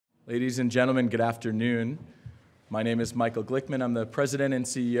Ladies and gentlemen, good afternoon. My name is Michael Glickman. I'm the president and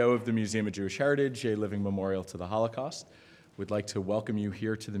CEO of the Museum of Jewish Heritage, a living memorial to the Holocaust. We'd like to welcome you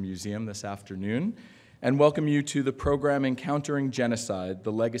here to the museum this afternoon and welcome you to the program Encountering Genocide,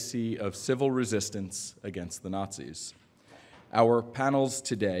 the Legacy of Civil Resistance Against the Nazis. Our panels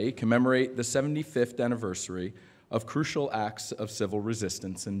today commemorate the 75th anniversary of crucial acts of civil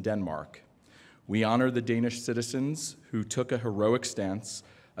resistance in Denmark. We honor the Danish citizens who took a heroic stance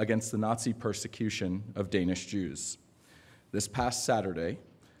against the Nazi persecution of Danish Jews. This past Saturday,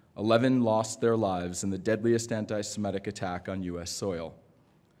 11 lost their lives in the deadliest anti-Semitic attack on U.S. soil.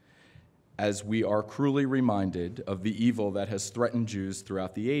 As we are cruelly reminded of the evil that has threatened Jews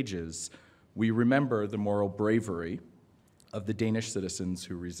throughout the ages, we remember the moral bravery of the Danish citizens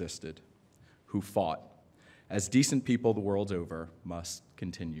who resisted, who fought, as decent people the world over must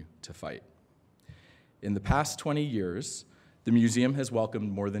continue to fight. In the past 20 years, the museum has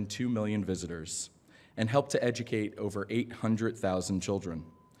welcomed more than 2 million visitors and helped to educate over 800,000 children.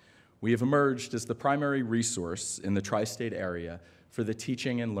 We have emerged as the primary resource in the tri-state area for the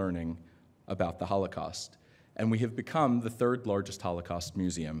teaching and learning about the Holocaust, and we have become the third largest Holocaust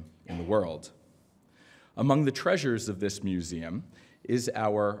museum in the world. Among the treasures of this museum is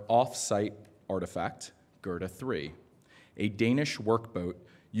our off-site artifact, Gerda III, a Danish workboat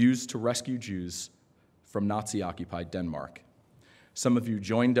used to rescue Jews from Nazi-occupied Denmark. Some of you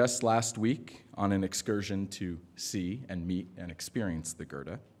joined us last week on an excursion to see and meet and experience the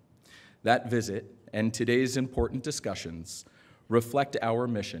Gerda. That visit and today's important discussions reflect our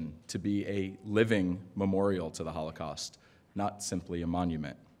mission to be a living memorial to the Holocaust, not simply a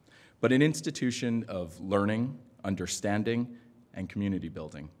monument, but an institution of learning, understanding, and community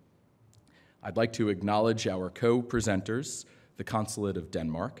building. I'd like to acknowledge our co-presenters, the Consulate of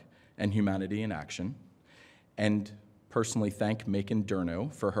Denmark and Humanity in Action, and personally thank Macon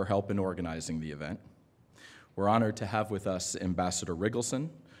Durno for her help in organizing the event. We're honored to have with us Ambassador Riggleson,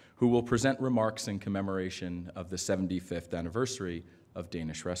 who will present remarks in commemoration of the 75th anniversary of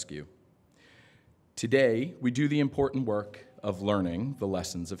Danish rescue. Today, we do the important work of learning the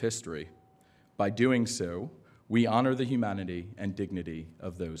lessons of history. By doing so, we honor the humanity and dignity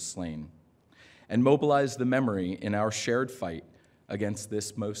of those slain and mobilize the memory in our shared fight against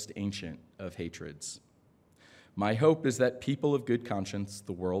this most ancient of hatreds. My hope is that people of good conscience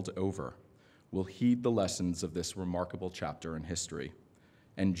the world over will heed the lessons of this remarkable chapter in history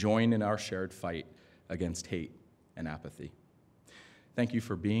and join in our shared fight against hate and apathy. Thank you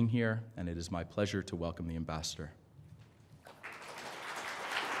for being here, and it is my pleasure to welcome the ambassador.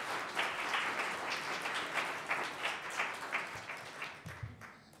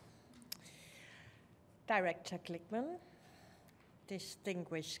 Director Glickman,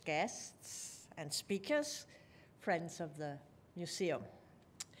 distinguished guests and speakers, friends of the museum.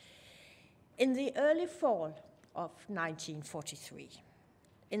 In the early fall of 1943,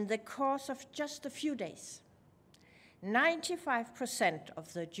 in the course of just a few days, 95%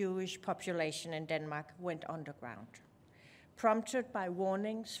 of the Jewish population in Denmark went underground, prompted by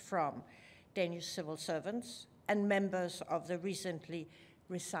warnings from Danish civil servants and members of the recently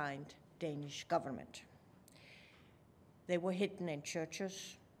resigned Danish government. They were hidden in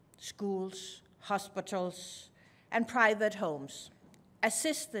churches, schools, hospitals, and private homes,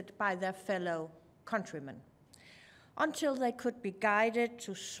 assisted by their fellow countrymen, until they could be guided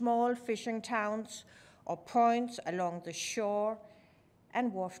to small fishing towns or points along the shore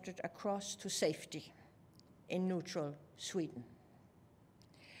and wafted across to safety in neutral Sweden.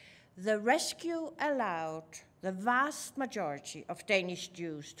 The rescue allowed the vast majority of Danish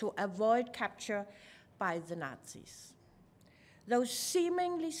Jews to avoid capture by the Nazis. Though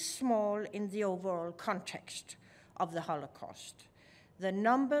seemingly small in the overall context of the Holocaust, the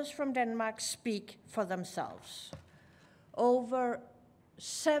numbers from Denmark speak for themselves. Over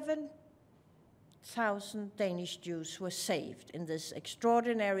 7,000 Danish Jews were saved in this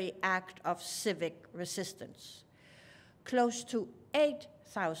extraordinary act of civic resistance, close to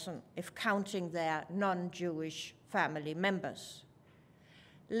 8,000 if counting their non-Jewish family members.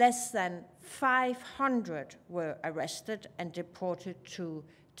 Less than 500 were arrested and deported to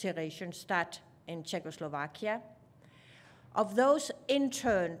Theresienstadt in Czechoslovakia. Of those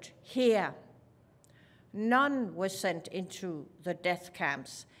interned here, none were sent into the death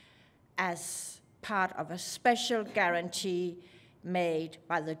camps as part of a special guarantee made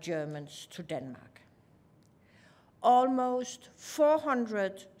by the Germans to Denmark. Almost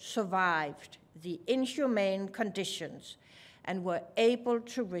 400 survived the inhumane conditions and were able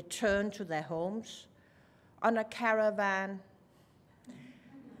to return to their homes on a caravan.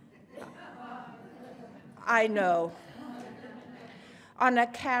 I know. on a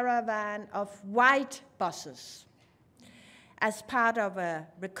caravan of white buses as part of a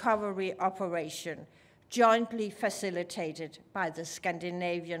recovery operation jointly facilitated by the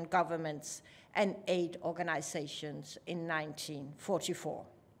Scandinavian governments and aid organizations in 1944.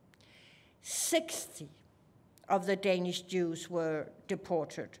 60 of the Danish Jews were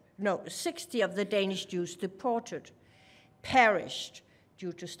deported. No, 60 of the Danish Jews deported perished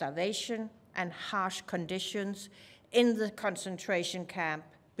due to starvation and harsh conditions in the concentration camp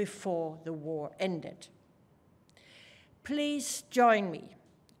before the war ended. Please join me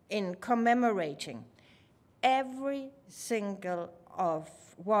in commemorating every single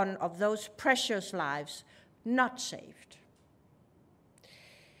one of those precious lives not saved.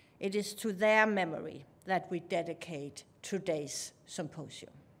 It is to their memory that we dedicate today's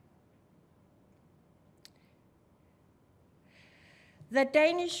symposium. The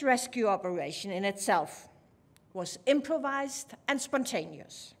Danish rescue operation in itself was improvised and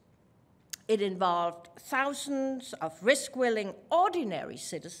spontaneous. It involved thousands of risk-willing ordinary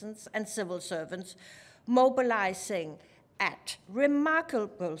citizens and civil servants mobilizing at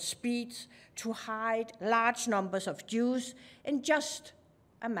remarkable speeds to hide large numbers of Jews in just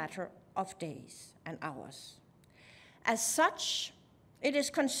a matter of days and hours. As such, it is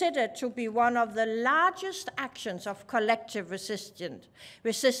considered to be one of the largest actions of collective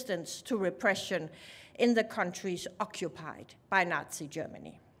resistance to repression in the countries occupied by Nazi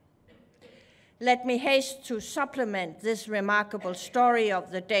Germany. Let me haste to supplement this remarkable story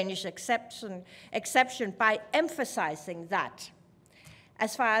of the Danish exception by emphasizing that,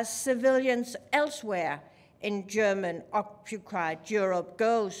 as far as civilians elsewhere in German-occupied Europe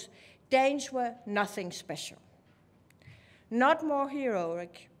goes, Danes were nothing special. Not more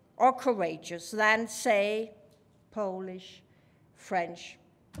heroic or courageous than, say, Polish, French,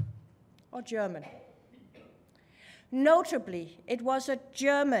 or German. Notably, it was a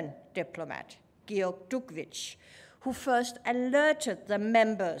German diplomat, Georg Dugwitz, who first alerted the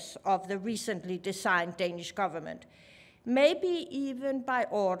members of the recently designed Danish government, maybe even by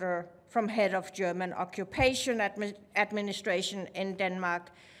order from head of German occupation administration in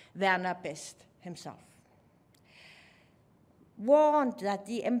Denmark, Werner Best himself. Warned that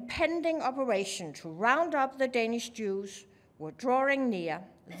the impending operation to round up the Danish Jews were drawing near,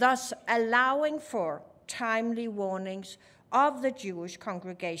 thus allowing for timely warnings of the Jewish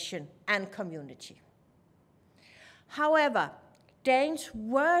congregation and community. However, Danes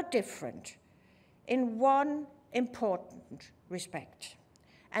were different in one important respect,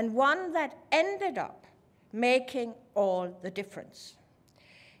 and one that ended up making all the difference.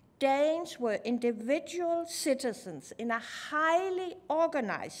 Danes were individual citizens in a highly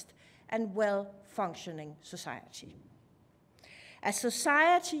organized and well-functioning society. A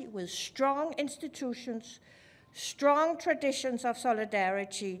society with strong institutions, strong traditions of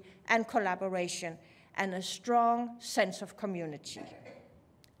solidarity and collaboration, and a strong sense of community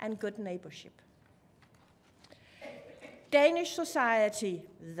and good neighborship. Danish society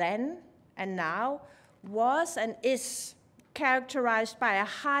then and now was and is characterized by a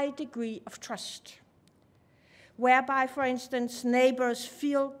high degree of trust, whereby, for instance, neighbors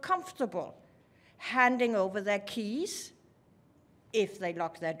feel comfortable handing over their keys, if they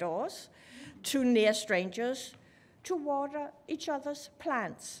lock their doors, to near strangers to water each other's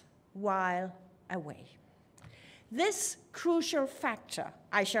plants while away. This crucial factor,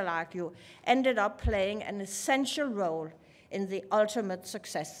 I shall argue, ended up playing an essential role in the ultimate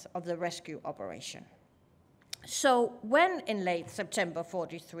success of the rescue operation. So when in late September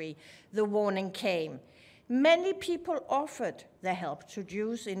 43 the warning came, many people offered their help to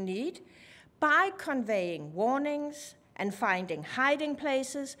Jews in need by conveying warnings and finding hiding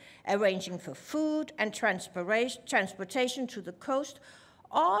places, arranging for food and transportation to the coast,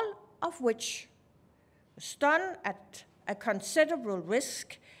 all of which was done at a considerable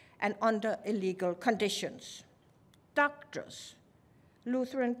risk and under illegal conditions. Doctors,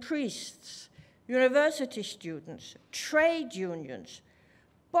 Lutheran priests, university students, trade unions,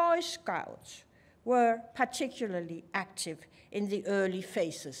 Boy Scouts were particularly active in the early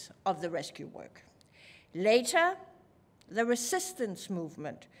phases of the rescue work. Later, the resistance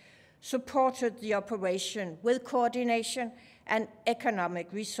movement supported the operation with coordination and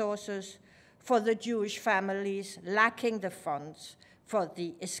economic resources for the Jewish families lacking the funds for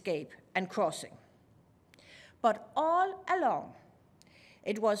the escape and crossing. But all along,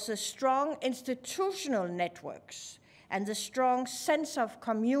 it was the strong institutional networks and the strong sense of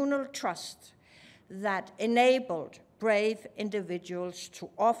communal trust that enabled brave individuals to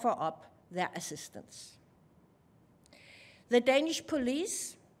offer up their assistance. The Danish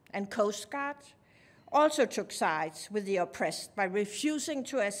police and Coast Guard also took sides with the oppressed by refusing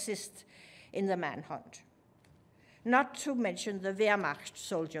to assist in the manhunt. Not to mention the Wehrmacht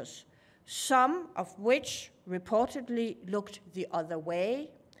soldiers, some of which reportedly looked the other way,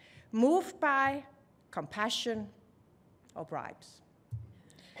 moved by compassion or bribes.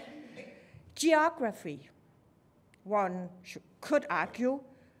 Geography, one could argue,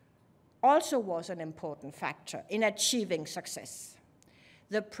 also was an important factor in achieving success.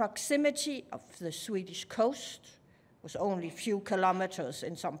 The proximity of the Swedish coast was only a few kilometers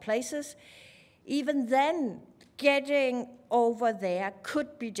in some places. Even then, getting over there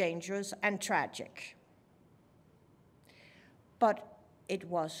could be dangerous and tragic. But it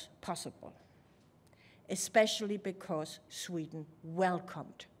was possible, especially because Sweden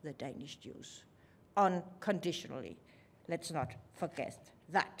welcomed the Danish Jews unconditionally. Let's not forget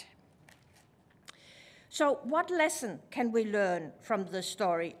that. So what lesson can we learn from the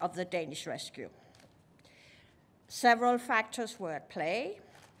story of the Danish rescue? Several factors were at play.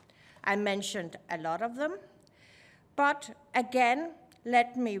 I mentioned a lot of them. But again,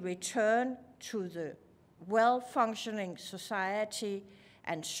 let me return to the well-functioning society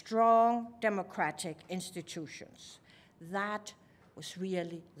and strong democratic institutions. That was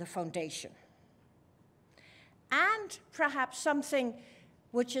really the foundation. And perhaps something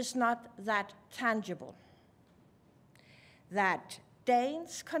which is not that tangible, that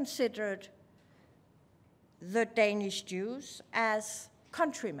Danes considered the Danish Jews as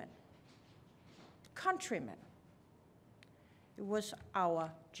countrymen. Countrymen. It was our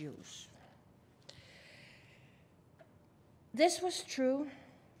Jews. This was true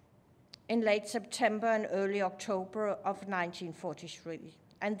in late September and early October of 1943,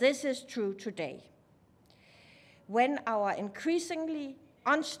 and this is true today, when our increasingly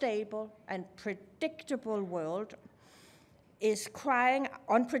unstable and unpredictable world is crying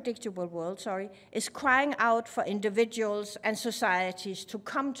out for individuals and societies to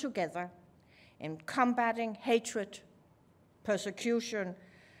come together in combating hatred, persecution,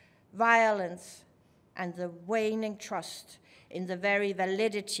 violence, and the waning trust in the very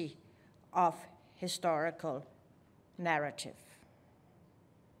validity of historical narrative.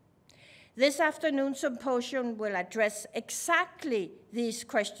 This afternoon's symposium will address exactly these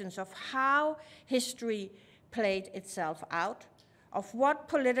questions of how history played itself out, of what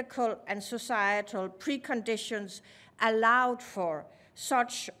political and societal preconditions allowed for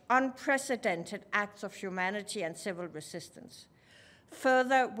such unprecedented acts of humanity and civil resistance.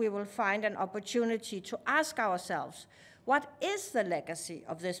 Further, we will find an opportunity to ask ourselves, what is the legacy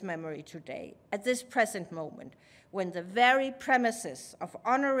of this memory today, at this present moment, when the very premises of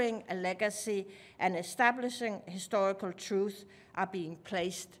honoring a legacy and establishing historical truth are being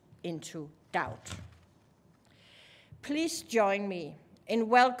placed into doubt? Please join me in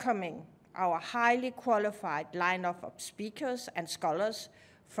welcoming our highly qualified lineup of speakers and scholars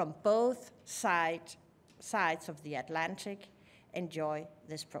from both sides of the Atlantic. Enjoy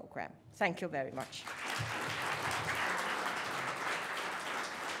this program. Thank you very much.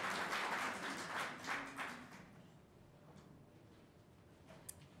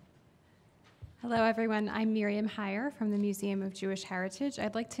 Hello, everyone. I'm Miriam Heyer from the Museum of Jewish Heritage.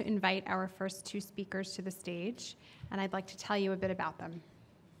 I'd like to invite our first two speakers to the stage, and I'd like to tell you a bit about them.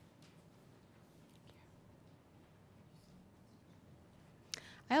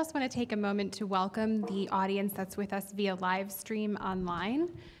 I also want to take a moment to welcome the audience that's with us via live stream online.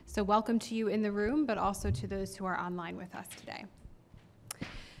 So welcome to you in the room, but also to those who are online with us today.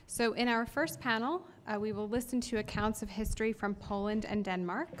 So in our first panel, we will listen to accounts of history from Poland and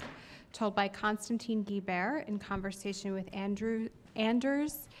Denmark, told by Konstantin Gebert in conversation with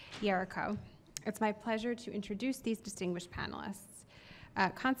Anders Jerichow. It's my pleasure to introduce these distinguished panelists.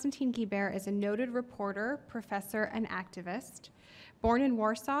 Konstantin Gebert is a noted reporter, professor, and activist. Born in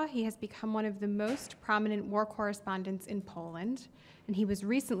Warsaw, he has become one of the most prominent war correspondents in Poland, and he was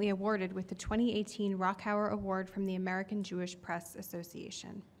recently awarded with the 2018 Rockower Award from the American Jewish Press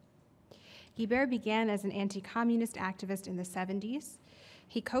Association. Gebert began as an anti-communist activist in the 70s.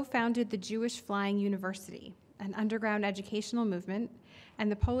 He co-founded the Jewish Flying University, an underground educational movement,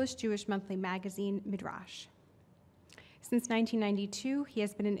 and the Polish Jewish monthly magazine Midrash. Since 1992, he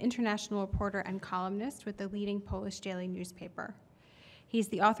has been an international reporter and columnist with the leading Polish daily newspaper. He's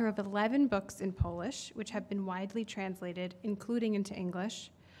the author of 11 books in Polish, which have been widely translated, including into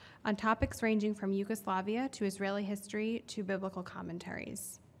English, on topics ranging from Yugoslavia to Israeli history to biblical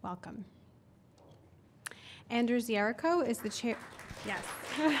commentaries. Welcome. Anders Jerichow is the chair. Yes.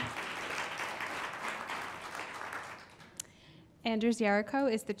 Anders Jerichow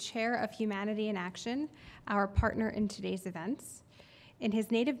is the chair of Humanity in Action, our partner in today's events. In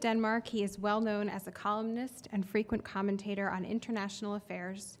his native Denmark, he is well known as a columnist and frequent commentator on international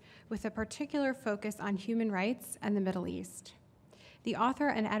affairs, with a particular focus on human rights and the Middle East. The author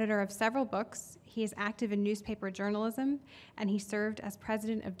and editor of several books, he is active in newspaper journalism, and he served as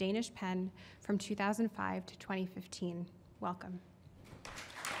president of Danish Pen from 2005 to 2015. Welcome.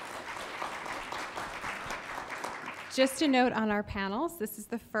 Just a note on our panels, this is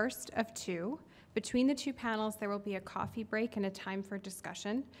the first of two. Between the two panels, there will be a coffee break and a time for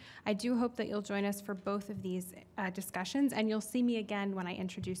discussion. I do hope that you'll join us for both of these discussions, and you'll see me again when I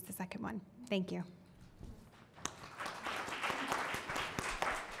introduce the second one. Thank you.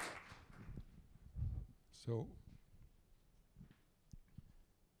 So,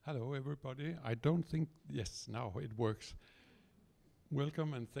 hello everybody. I don't think, yes, now it works.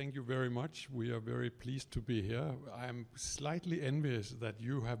 Welcome and thank you very much. We are very pleased to be here. I'm slightly envious that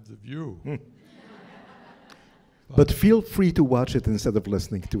you have the view. But feel free to watch it instead of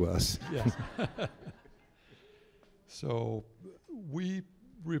listening to us. Yes. So we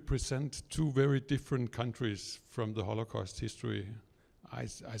represent two very different countries from the Holocaust history. I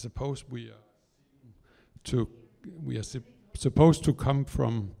suppose we are supposed to come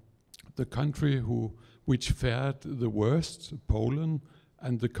from the country which fared the worst, Poland,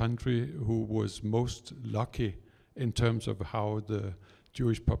 and the country who was most lucky in terms of how the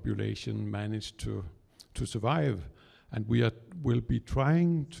Jewish population managed to survive. And will be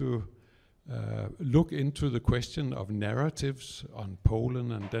trying to look into the question of narratives on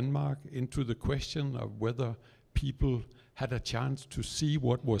Poland and Denmark, into the question of whether people had a chance to see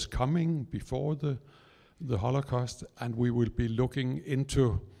what was coming before the Holocaust, and we will be looking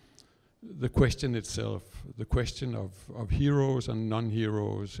into the question itself, the question of heroes and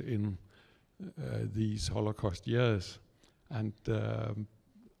non-heroes in these Holocaust years. And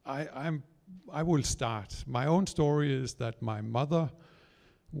I will start. My own story is that my mother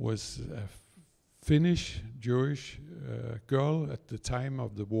was a Finnish Jewish girl at the time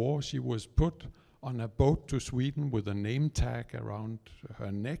of the war. She was put on a boat to Sweden with a name tag around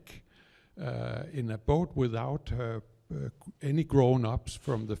her neck, in a boat without her any grown-ups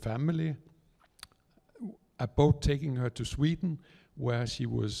from the family. A boat taking her to Sweden, where she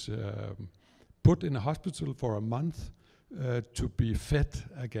was put in a hospital for a month to be fed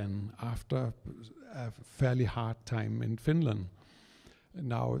again after a fairly hard time in Finland.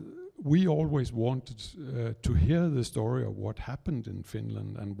 Now, we always wanted to hear the story of what happened in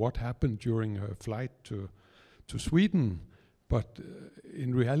Finland and what happened during her flight to Sweden, but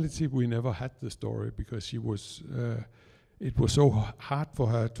in reality we never had the story because she was it was so hard for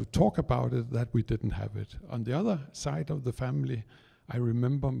her to talk about it that we didn't have it. On the other side of the family, I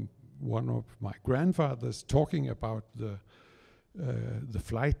remember one of my grandfathers talking about the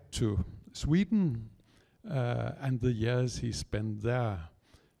flight to Sweden and the years he spent there.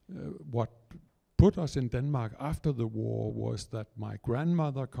 What put us in Denmark after the war was that my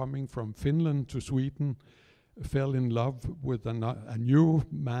grandmother, coming from Finland to Sweden, fell in love with a new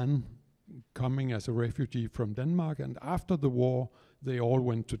man coming as a refugee from Denmark, and after the war they all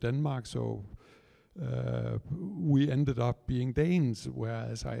went to Denmark, so we ended up being Danes,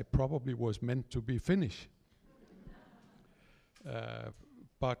 whereas I probably was meant to be Finnish.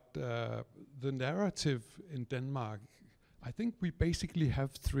 But the narrative in Denmark, I think we basically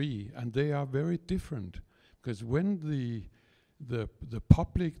have three, and they are very different, because when the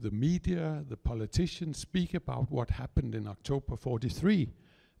public, the media, the politicians speak about what happened in October 43,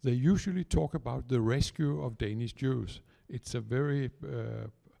 they usually talk about the rescue of Danish Jews. It's a very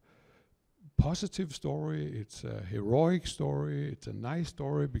positive story, it's a heroic story, it's a nice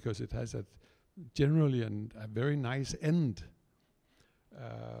story because it has generally a very nice end.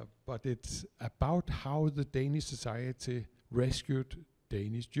 But it's about how the Danish society rescued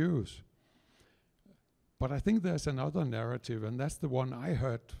Danish Jews. But I think there's another narrative, and that's the one I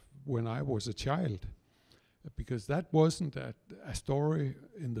heard when I was a child, because that wasn't a story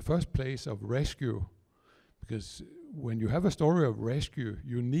in the first place of rescue, because when you have a story of rescue,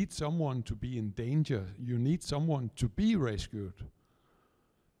 you need someone to be in danger, you need someone to be rescued.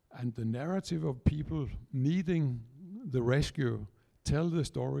 And the narrative of people needing the rescue tell the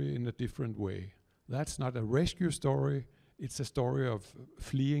story in a different way. That's not a rescue story, it's a story of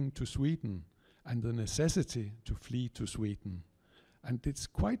fleeing to Sweden and the necessity to flee to Sweden. And it's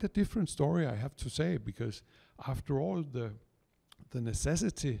quite a different story, I have to say, because after all, the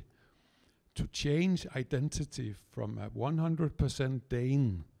necessity to change identity from a 100%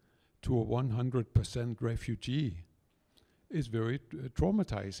 Dane to a 100% refugee is very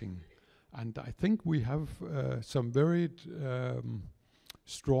traumatizing. And I think we have some very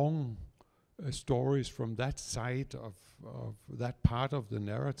strong stories from that side of that part of the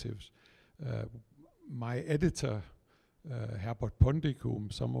narratives. My editor, Herbert Pundik,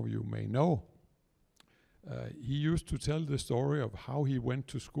 whom some of you may know, he used to tell the story of how he went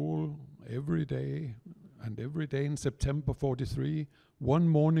to school every day, and every day in September 43, one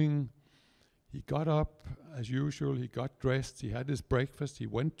morning he got up as usual, he got dressed, he had his breakfast, he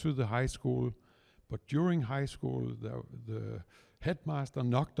went to the high school, but during high school the headmaster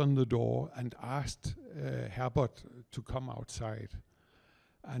knocked on the door and asked Herbert to come outside.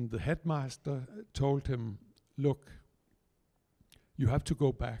 And the headmaster told him, look, you have to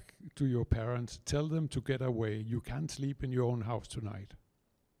go back to your parents, tell them to get away, you can't sleep in your own house tonight.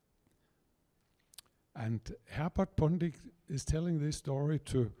 And Herbert Pundik is telling this story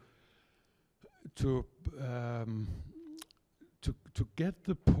to get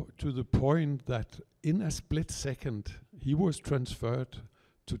to the point that in a split second he was transferred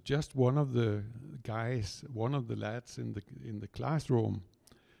to just one of the guys, one of the lads in the classroom,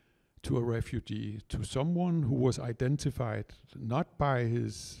 to a refugee, to someone who was identified not by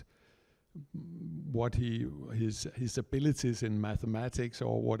his abilities in mathematics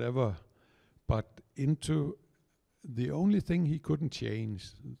or whatever, but into the only thing he couldn't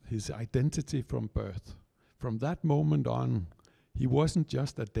change, his identity from birth. From that moment on, he wasn't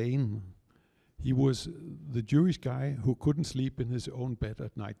just a Dane. He was the Jewish guy who couldn't sleep in his own bed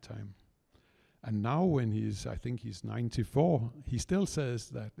at nighttime. And now when I think he's 94, he still says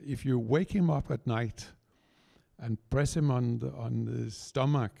that if you wake him up at night and press him on the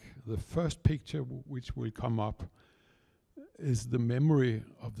stomach, the first picture which will come up is the memory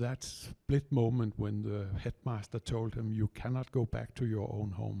of that split moment when the headmaster told him, you cannot go back to your own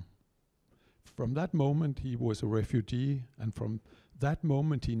home. From that moment he was a refugee, and from that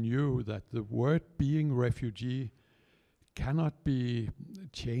moment he knew that the word being refugee cannot be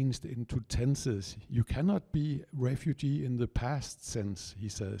changed into tenses. You cannot be refugee in the past sense, he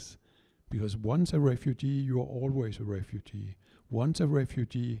says, because once a refugee, you are always a refugee. Once a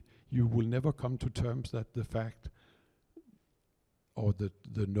refugee, you will never come to terms that the fact or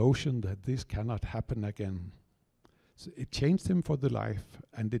the notion that this cannot happen again. So it changed him for the life,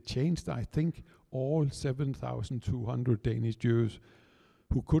 and it changed, I think, all 7,200 Danish Jews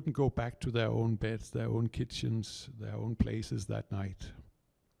who couldn't go back to their own beds, their own kitchens, their own places that night.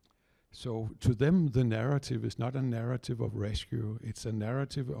 So to them, the narrative is not a narrative of rescue, it's a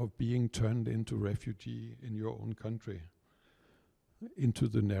narrative of being turned into refugee in your own country, into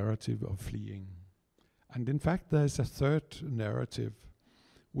the narrative of fleeing. And in fact, there's a third narrative,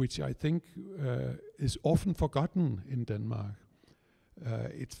 which I think is often forgotten in Denmark.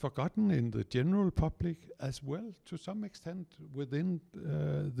 It's forgotten in the general public as well, to some extent, within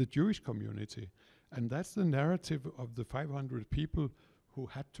the Jewish community. And that's the narrative of the 500 people who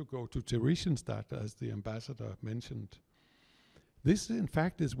had to go to Theresienstadt, as the ambassador mentioned. This, in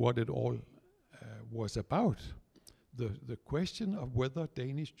fact, is what it all was about. The question of whether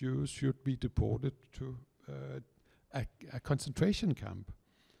Danish Jews should be deported to a concentration camp.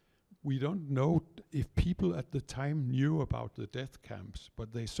 We don't know if people at the time knew about the death camps,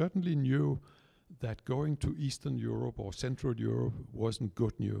 but they certainly knew that going to Eastern Europe or Central Europe wasn't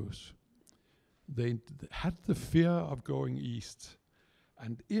good news. They had the fear of going east.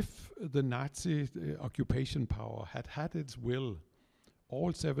 And if the Nazi occupation power had had its will,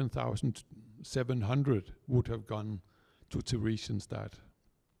 all 7,700 would have gone to Theresienstadt.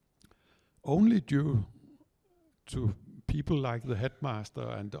 Only due to people like the headmaster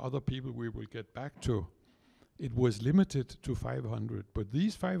and other people we will get back to, it was limited to 500. But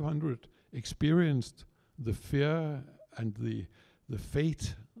these 500 experienced the fear and the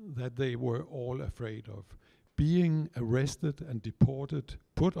fate that they were all afraid of. Being arrested and deported,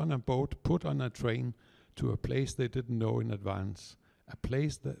 put on a boat, put on a train to a place they didn't know in advance. A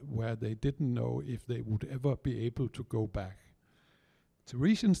place where they didn't know if they would ever be able to go back.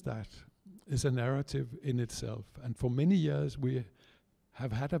 Theresienstadt is a narrative in itself, and for many years we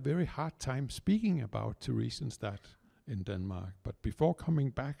have had a very hard time speaking about Theresienstadt in Denmark. But before coming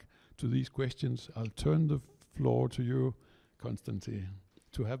back to these questions, I'll turn the floor to you, Konstantin,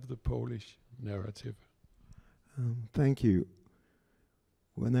 to have the Polish narrative. Thank you.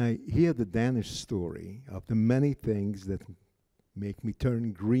 When I hear the Danish story of the many things that make me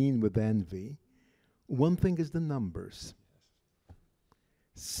turn green with envy, one thing is the numbers.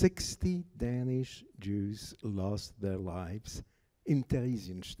 60 Danish Jews lost their lives in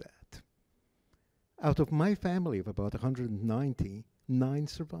Theresienstadt. Out of my family of about 190, 9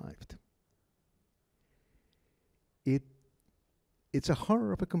 survived. It's a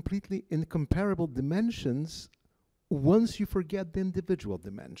horror of a completely incomparable dimensions once you forget the individual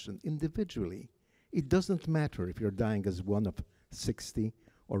dimension, individually, it doesn't matter if you're dying as one of 60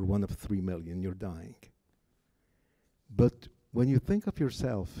 or one of 3 million, you're dying. But when you think of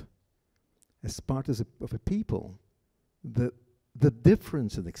yourself as part of a people, the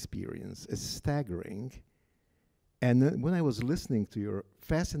difference in experience is staggering. And when I was listening to your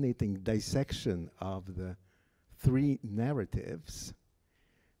fascinating dissection of the three narratives,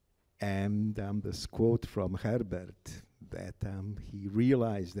 and this quote from Herbert, that he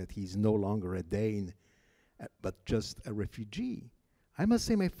realized that he's no longer a Dane, but just a refugee, I must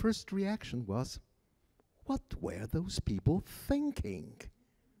say my first reaction was, what were those people thinking?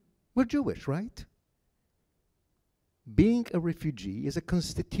 We're Jewish, right? Being a refugee is a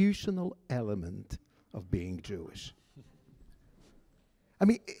constitutional element of being Jewish. I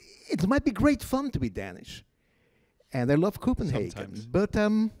mean, it might be great fun to be Danish, and I love Copenhagen, Sometimes. but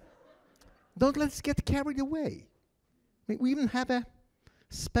don't let's get carried away. I mean, we even have a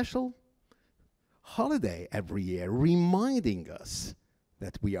special holiday every year reminding us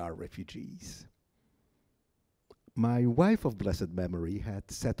that we are refugees. My wife of blessed memory had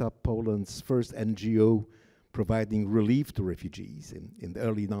set up Poland's first NGO providing relief to refugees in the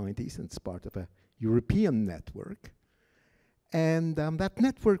early 90s, and it's part of a European network. And that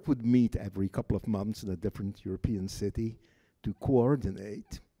network would meet every couple of months in a different European city to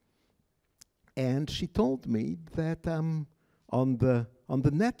coordinate. And she told me that on the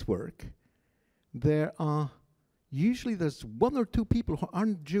network, there's one or two people who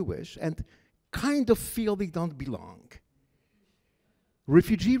aren't Jewish and kind of feel they don't belong.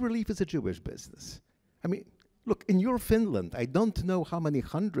 Refugee relief is a Jewish business. I mean, look, in your Finland, I don't know how many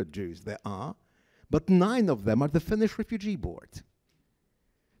hundred Jews there are, but 9 of them are the Finnish Refugee Board.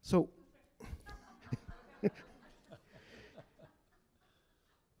 So,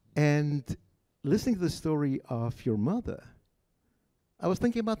 and listening to the story of your mother, I was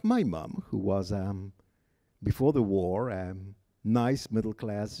thinking about my mom, who was, before the war, nice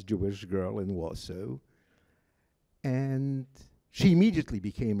middle-class Jewish girl in Warsaw, and she immediately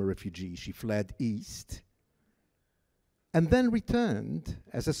became a refugee. She fled east, and then returned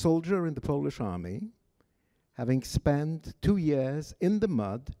as a soldier in the Polish army, having spent 2 years in the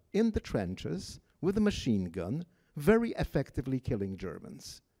mud, in the trenches, with a machine gun, very effectively killing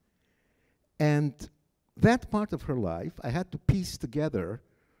Germans. And that part of her life, I had to piece together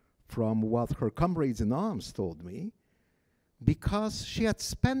from what her comrades in arms told me, because she had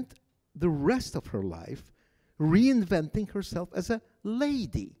spent the rest of her life reinventing herself as a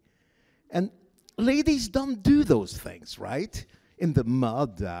lady. And ladies don't do those things, right? In the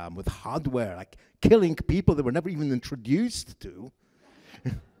mud, with hardware, like killing people they were never even introduced to.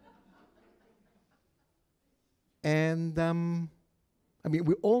 And I mean,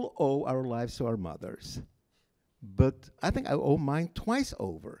 we all owe our lives to our mothers, but I think I owe mine twice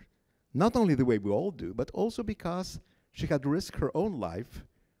over. Not only the way we all do, but also because she had risked her own life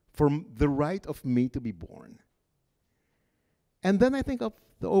for the right of me to be born. And then I think of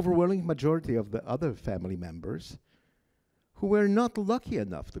the overwhelming majority of the other family members who were not lucky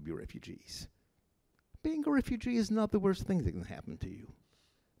enough to be refugees. Being a refugee is not the worst thing that can happen to you.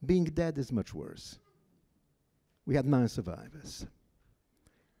 Being dead is much worse. We had 9 survivors.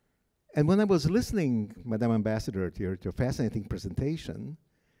 And when I was listening, Madam Ambassador, to your fascinating presentation,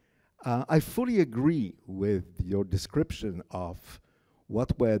 I fully agree with your description of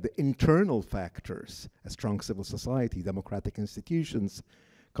what were the internal factors, a strong civil society, democratic institutions,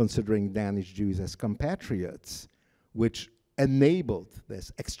 considering Danish Jews as compatriots, which enabled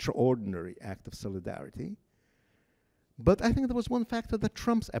this extraordinary act of solidarity. But I think there was one factor that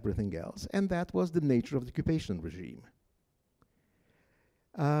trumps everything else, and that was the nature of the occupation regime.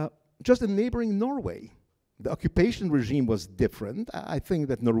 Just in neighboring Norway, the occupation regime was different. I think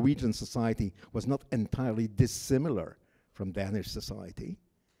that Norwegian society was not entirely dissimilar from Danish society,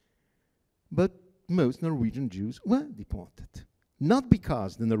 but most Norwegian Jews were deported. Not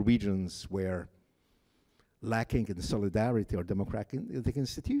because the Norwegians were lacking in solidarity or democratic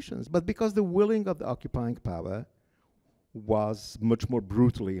institutions, but because the willing of the occupying power was much more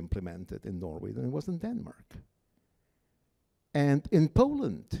brutally implemented in Norway than it was in Denmark. And in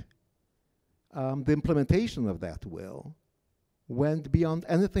Poland, the implementation of that will went beyond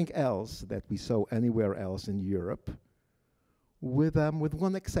anything else that we saw anywhere else in Europe, with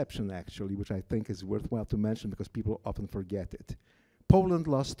one exception, actually, which I think is worthwhile to mention because people often forget it. Poland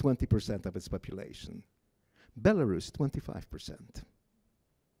lost 20% of its population. Belarus, 25%.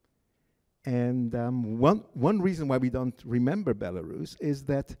 And one reason why we don't remember Belarus is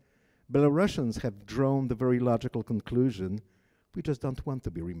that Belarusians have drawn the very logical conclusion, We just don't want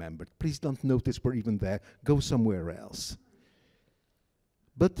to be remembered. Please don't notice we're even there. Go somewhere else.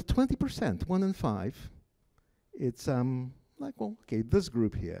 But 20%, 1 in 5, it's like, well, okay, this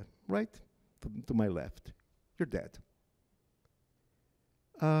group here, right to my left, you're dead.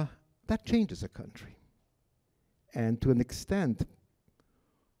 That changes a country. And to an extent,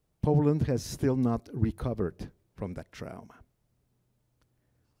 Poland has still not recovered from that trauma.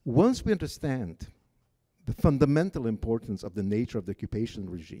 Once we understand the fundamental importance of the nature of the occupation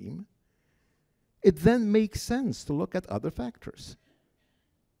regime, it then makes sense to look at other factors.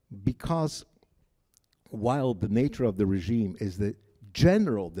 Because while the nature of the regime is the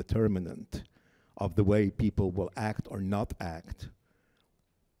general determinant of the way people will act or not act,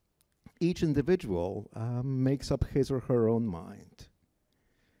 each individual makes up his or her own mind.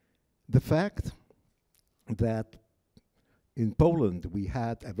 The fact that in Poland we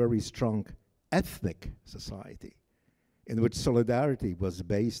had a very strong ethnic society in which solidarity was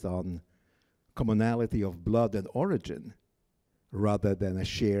based on commonality of blood and origin rather than a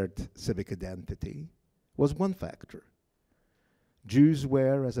shared civic identity was one factor. Jews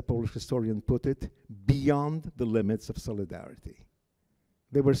were, as a Polish historian put it, beyond the limits of solidarity.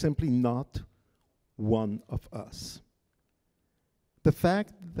 They were simply not one of us. The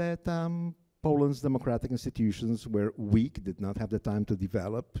fact that Poland's democratic institutions were weak, did not have the time to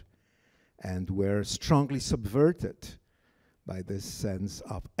develop, and were strongly subverted by this sense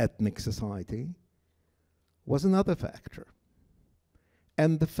of ethnic society was another factor.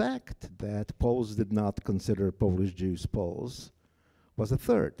 And the fact that Poles did not consider Polish Jews Poles was a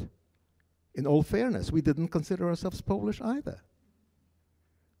third. In all fairness, we didn't consider ourselves Polish either.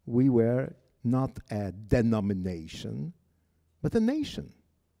 We were not a denomination, but a nation.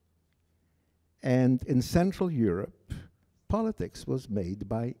 And in Central Europe, politics was made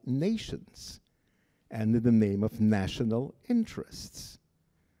by nations and in the name of national interests.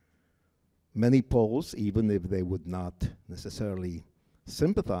 Many Poles, even if they would not necessarily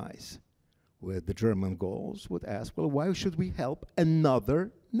sympathize with the German goals, would ask, well, why should we help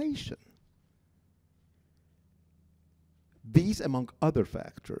another nation? These, among other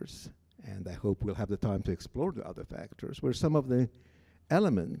factors, and I hope we'll have the time to explore the other factors, were some of the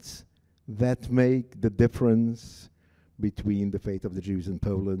elements that make the difference between the fate of the Jews in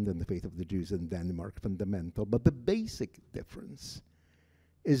Poland and the fate of the Jews in Denmark fundamental. But the basic difference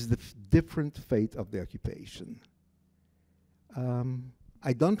is the different fate of the occupation.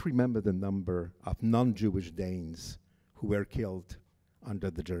 I don't remember the number of non-Jewish Danes who were killed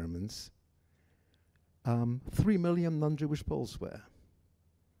under the Germans. 3 million non-Jewish Poles were,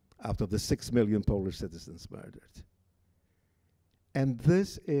 out of the 6 million Polish citizens murdered. And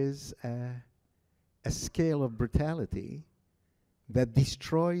this is a scale of brutality that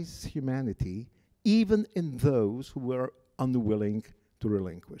destroys humanity, even in those who are unwilling to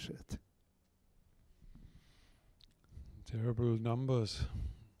relinquish it. Terrible numbers.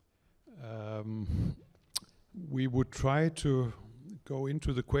 We would try to go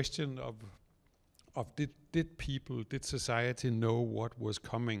into the question of did society know what was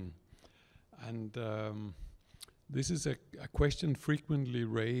coming? And this is a question frequently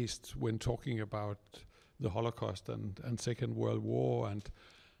raised when talking about the Holocaust and Second World War. And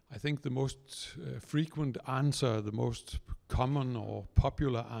I think the most frequent answer, the most common or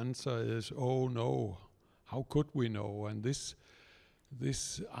popular answer is, oh no, how could we know? And this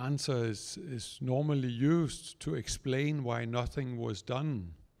answer is normally used to explain why nothing was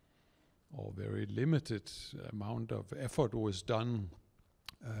done, or very limited amount of effort was done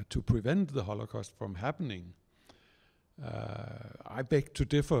to prevent the Holocaust from happening. I beg to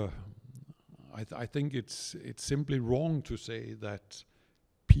differ. I think it's simply wrong to say that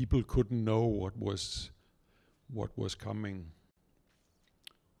people couldn't know what was coming.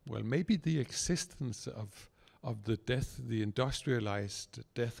 Well, maybe the existence of the industrialized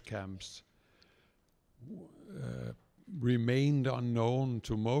death camps remained unknown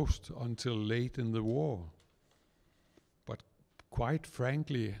to most until late in the war. But quite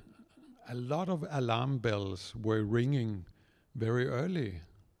frankly, a lot of alarm bells were ringing very early,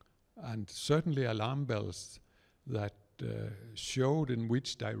 and certainly alarm bells that showed in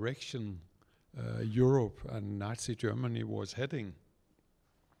which direction Europe and Nazi Germany was heading.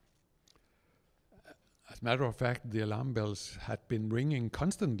 As a matter of fact, the alarm bells had been ringing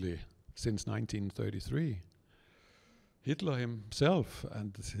constantly since 1933. Hitler himself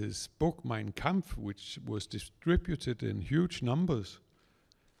and his book Mein Kampf, which was distributed in huge numbers,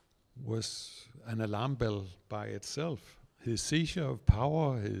 was an alarm bell by itself. His seizure of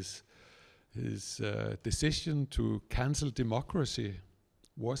power, his decision to cancel democracy,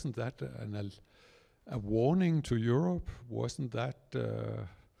 wasn't that a warning to Europe? Wasn't that a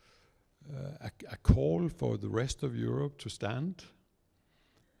call for the rest of Europe to stand?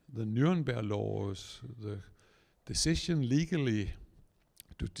 The Nuremberg laws, the decision legally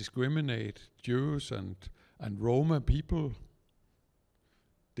to discriminate Jews and Roma people,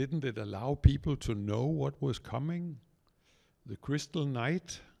 didn't it allow people to know what was coming? The Crystal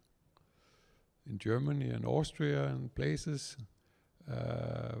Night in Germany and Austria and places,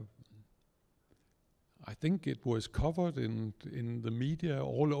 I think it was covered in the media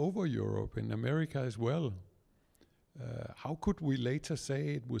all over Europe, in America as well. How could we later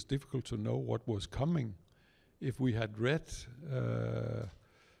say it was difficult to know what was coming if we had read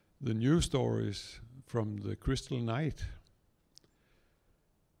the news stories from the Crystal Night?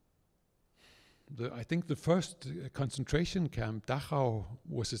 I think the first concentration camp, Dachau,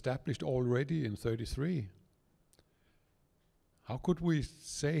 was established already in 1933. How could we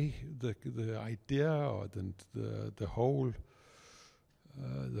say the idea or the whole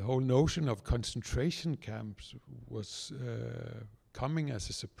notion of concentration camps was coming as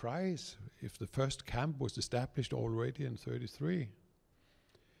a surprise if the first camp was established already in 1933?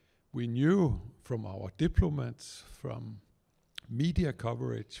 We knew from our diplomats, from media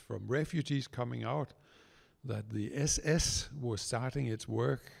coverage, from refugees coming out, that the SS was starting its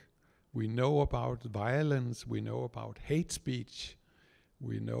work. We know about violence, we know about hate speech,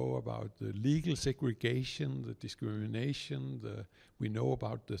 we know about the legal segregation, the discrimination, we know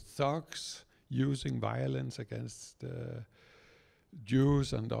about the thugs using violence against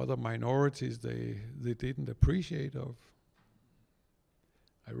Jews and other minorities they didn't appreciate of.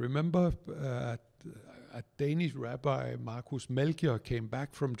 I remember a Danish rabbi, Marcus Melchior, came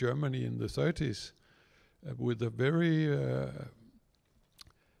back from Germany in the 1930s with a very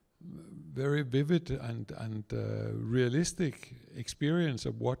vivid and realistic experience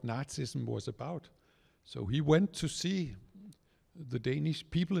of what Nazism was about. So he went to see the Danish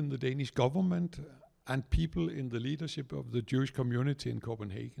people in the Danish government and people in the leadership of the Jewish community in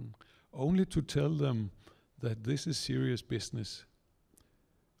Copenhagen, only to tell them that this is serious business.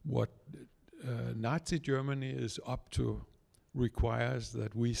 What Nazi Germany is up to requires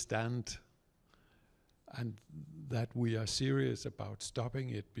that we stand and that we are serious about stopping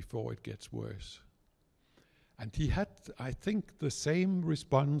it before it gets worse. And he had, I think, the same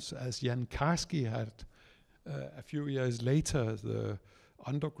response as Jan Karski had a few years later, the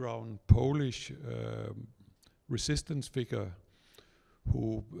underground Polish resistance figure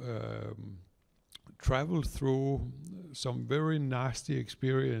who traveled through some very nasty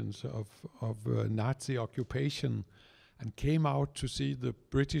experience of Nazi occupation and came out to see the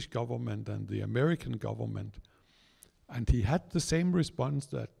British government and the American government. And he had the same response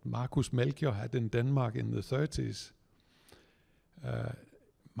that Marcus Melchior had in Denmark in the 1930s.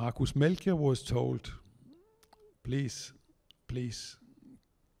 Marcus Melchior was told, please,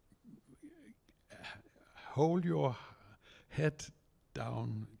 hold your head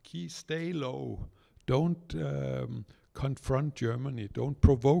down, stay low, don't confront Germany, don't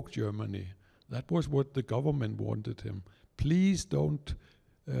provoke Germany. That was what the government wanted him. Please don't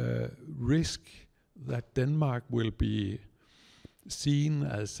risk that Denmark will be seen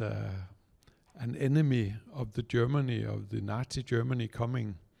as an enemy of the Germany, of the Nazi Germany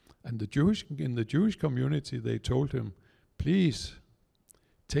coming. And in the Jewish community, they told him, please,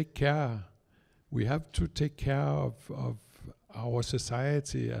 take care. We have to take care of our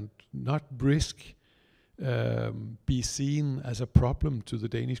society and not risk be seen as a problem to the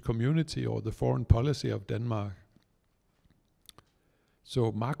Danish community or the foreign policy of Denmark.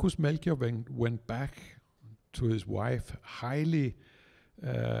 So Marcus Melchior went back to his wife, highly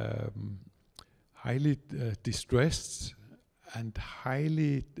distressed and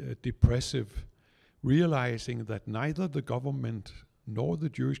highly depressive, realizing that neither the government nor the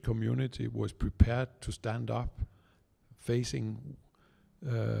Jewish community was prepared to stand up facing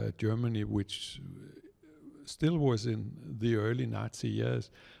Germany, which still was in the early Nazi years.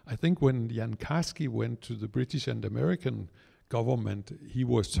 I think when Jan Karski went to the British and American government, he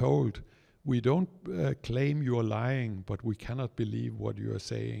was told, we don't claim you are lying, but we cannot believe what you are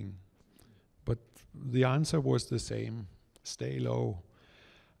saying. But the answer was the same, stay low.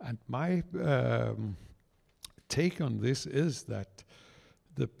 And my take on this is that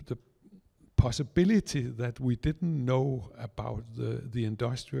the possibility that we didn't know about the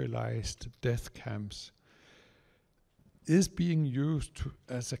industrialized death camps is being used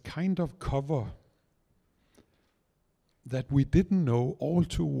as a kind of cover that we didn't know all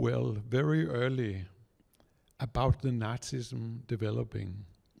too well very early about the Nazism developing.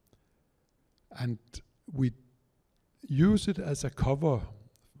 And we use it as a cover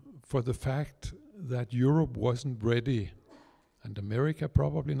for the fact that Europe wasn't ready, and America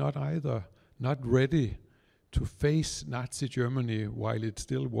probably not either, not ready to face Nazi Germany while it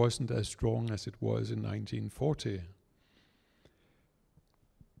still wasn't as strong as it was in 1940.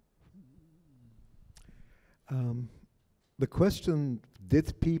 The question,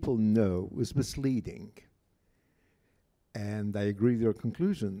 did people know, was misleading. And I agree with your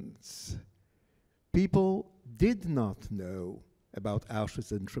conclusions. People did not know about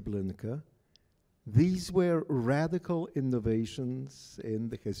Auschwitz and Treblinka. These were radical innovations in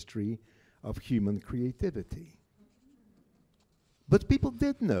the history of human creativity. But people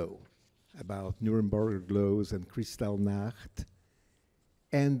did know about Nuremberg Glows and Kristallnacht.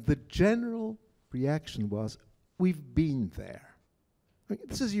 And the general reaction was, we've been there. I mean,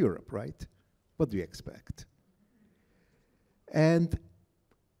 this is Europe, right? What do you expect? And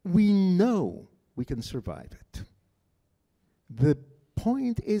we know we can survive it. The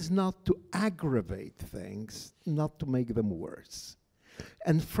point is not to aggravate things, not to make them worse.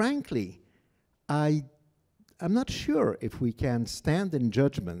 And frankly, I'm not sure if we can stand in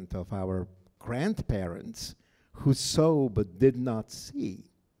judgment of our grandparents who saw but did not see,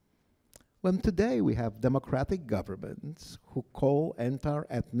 when today we have democratic governments who call entire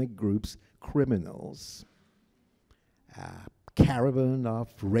ethnic groups criminals, caravan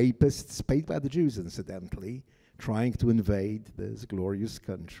of rapists paid by the Jews, incidentally, trying to invade this glorious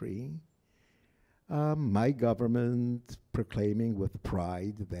country. My government proclaiming with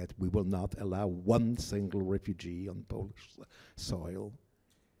pride that we will not allow one single refugee on Polish soil,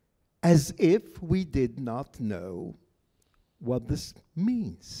 as if we did not know what this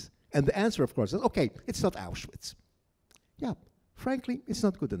means. And the answer, of course, is, okay, it's not Auschwitz. Yeah, frankly, it's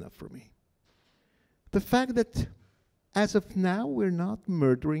not good enough for me. The fact that as of now we're not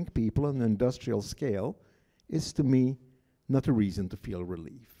murdering people on an industrial scale is, to me, not a reason to feel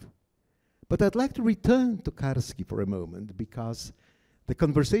relief. But I'd like to return to Karski for a moment, because the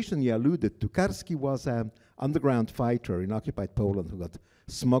conversation you alluded to, Karski was an underground fighter in occupied Poland who got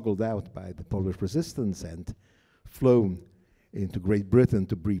smuggled out by the Polish resistance and flown into Great Britain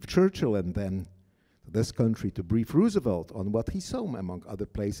to brief Churchill, and then to this country to brief Roosevelt on what he saw. Among other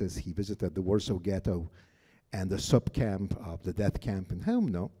places, he visited the Warsaw Ghetto and the sub-camp of the death camp in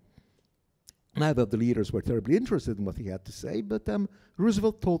Chełmno. Neither of the leaders were terribly interested in what he had to say, but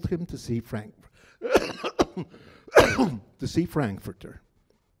Roosevelt told him to see Frankfurter.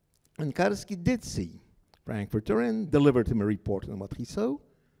 And Karski did see Frankfurter and delivered him a report on what he saw,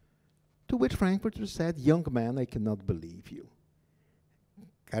 to which Frankfurter said, "Young man, I cannot believe you."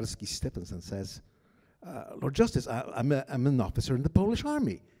 Karski stiffens and says, "Lord Justice, I'm an officer in the Polish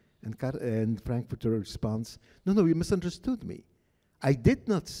army." And Frankfurter responds, no, you misunderstood me. I did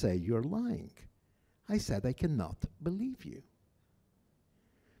not say you're lying. I said I cannot believe you.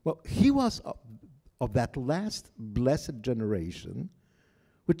 Well, he was of that last blessed generation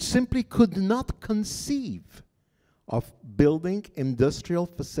which simply could not conceive of building industrial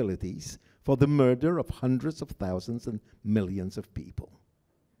facilities for the murder of hundreds of thousands and millions of people.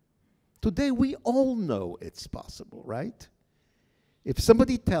 Today, we all know it's possible, right? If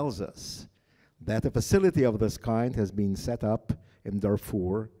somebody tells us that a facility of this kind has been set up in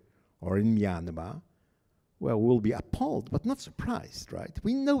Darfur or in Myanmar, well, we'll be appalled, but not surprised, right?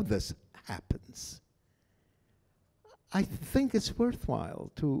 We know this happens. I think it's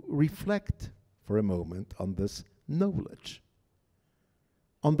worthwhile to reflect for a moment on this knowledge,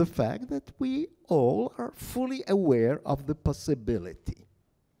 on the fact that we all are fully aware of the possibility.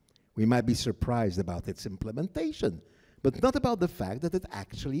 We might be surprised about its implementation, but not about the fact that it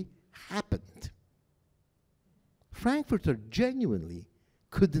actually happened. Frankfurter genuinely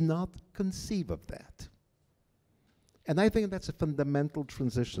could not conceive of that. And I think that's a fundamental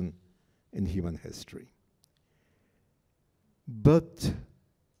transition in human history. But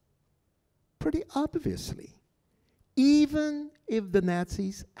pretty obviously, even if the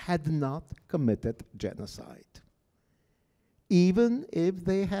Nazis had not committed genocide, even if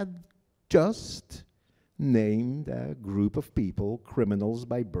they had just named a group of people criminals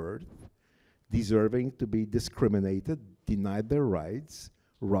by birth, deserving to be discriminated, denied their rights,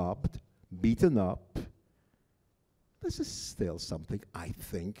 robbed, beaten up, this is still something I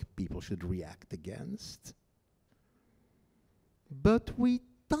think people should react against. But we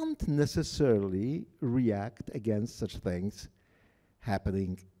don't necessarily react against such things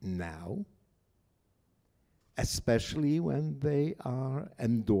happening now, especially when they are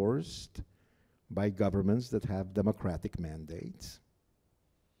endorsed by governments that have democratic mandates.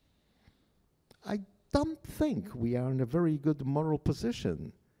 I don't think we are in a very good moral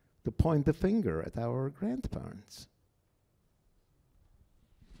position to point the finger at our grandparents.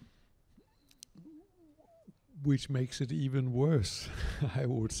 which makes it even worse, I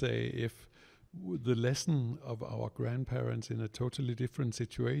would say, if the lesson of our grandparents in a totally different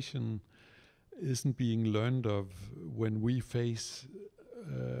situation isn't being learned of when we face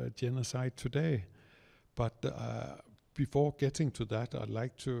genocide today. But before getting to that, I'd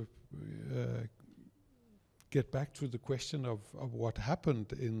like to get back to the question of what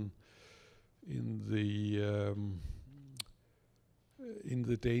happened in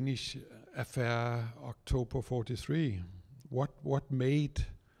the Danish affair October 43. What made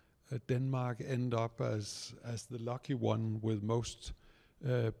Denmark end up as the lucky one with most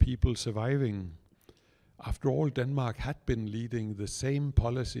people surviving? After all, Denmark had been leading the same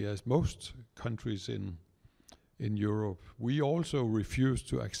policy as most countries in Europe. We also refused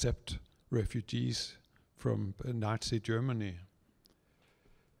to accept refugees from Nazi Germany.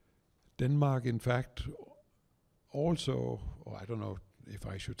 Denmark, in fact, also, or I don't know if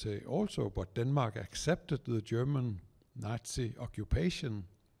I should say also, but Denmark accepted the German Nazi occupation.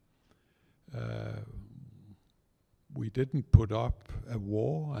 We didn't put up a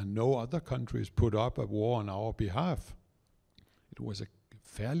war, and no other countries put up a war on our behalf. It was a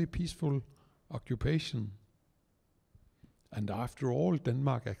fairly peaceful occupation. And after all,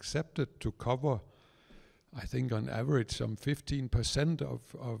 Denmark accepted to cover, I think on average, some 15%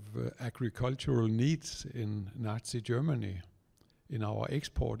 of agricultural needs in Nazi Germany in our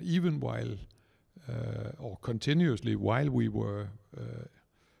export, even while, or continuously while we were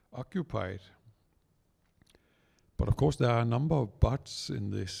occupied. But of course, there are a number of buts in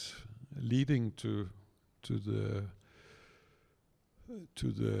this, leading to the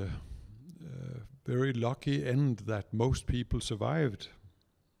very lucky end that most people survived.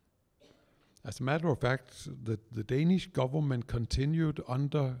 As a matter of fact, the Danish government continued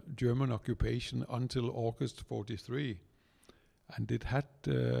under German occupation until August 43, and it had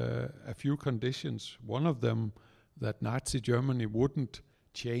a few conditions. One of them, that Nazi Germany wouldn't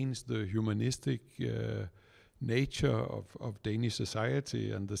change the humanistic nature of Danish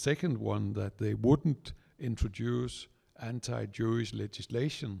society, and the second one, that they wouldn't introduce anti-Jewish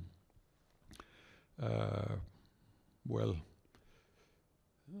legislation. Well,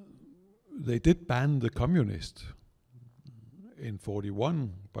 they did ban the communists in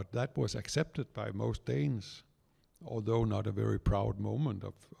 41, but that was accepted by most Danes, although not a very proud moment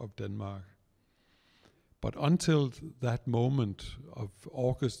of Denmark. But until that moment of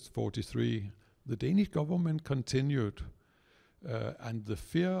August 43, the Danish government continued, and the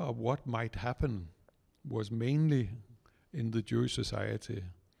fear of what might happen was mainly in the Jewish society.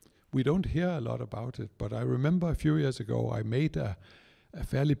 We don't hear a lot about it, but I remember a few years ago I made a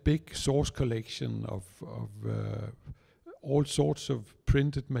fairly big source collection of all sorts of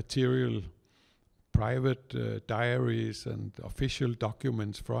printed material, private diaries and official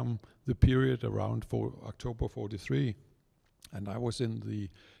documents from the period around October 43. And I was in the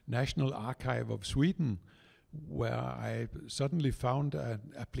National Archive of Sweden, where I suddenly found an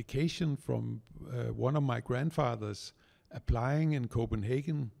application from one of my grandfathers applying in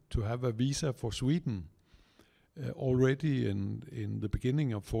Copenhagen to have a visa for Sweden already in the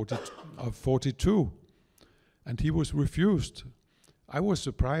beginning of 42, and he was refused. I was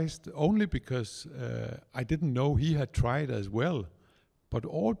surprised only because I didn't know he had tried as well, but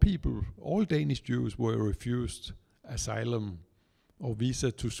all Danish Jews were refused asylum or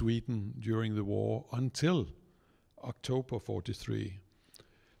visa to Sweden during the war until October 43.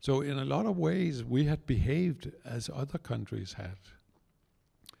 So in a lot of ways, we had behaved as other countries had.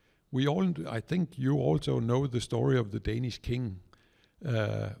 I think you also know the story of the Danish king.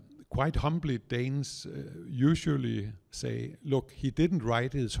 Quite humbly, Danes usually say, look, he didn't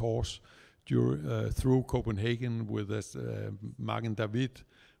ride his horse through Copenhagen with a Magen David,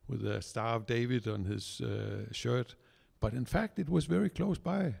 with a Star of David on his shirt. But in fact, it was very close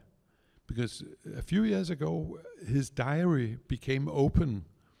by, because a few years ago, his diary became open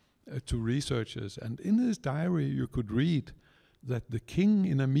to researchers. And in his diary, you could read that the king,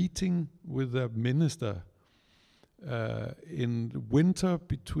 in a meeting with a minister in winter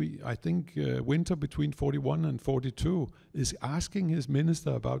between 41 and 42, is asking his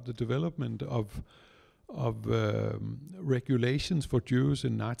minister about the development of regulations for Jews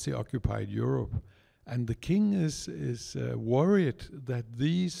in Nazi-occupied Europe. And the king is worried that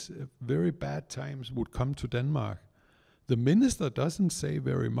these very bad times would come to Denmark. The minister doesn't say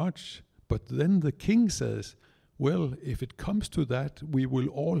very much, but then the king says, well, if it comes to that, we will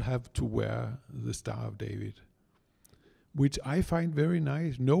all have to wear the Star of David, which I find very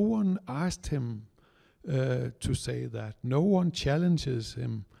nice. No one asked him to say that. No one challenges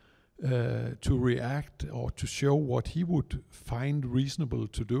him to react or to show what he would find reasonable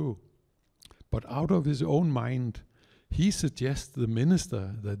to do. But out of his own mind, he suggests the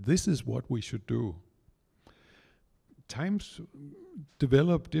minister that this is what we should do. Times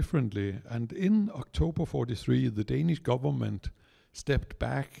develop differently, and in October 43, the Danish government stepped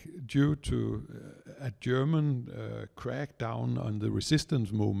back due to a German crackdown on the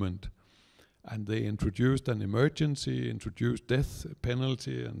resistance movement, and they introduced an emergency, introduced death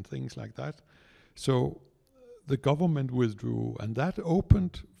penalty and things like that. So the government withdrew, and that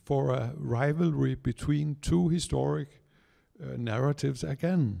opened for a rivalry between two historic narratives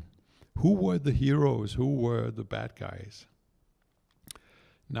again. Who were the heroes? Who were the bad guys?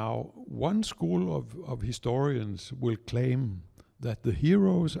 Now, one school of historians will claim that the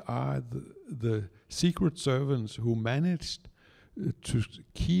heroes are the secret servants who managed to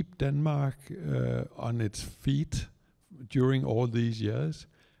keep Denmark on its feet during all these years,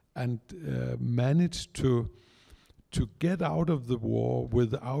 and managed to get out of the war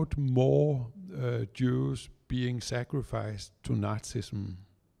without more Jews being sacrificed to Nazism.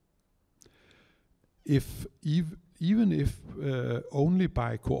 Even if only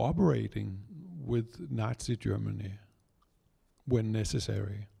by cooperating with Nazi Germany when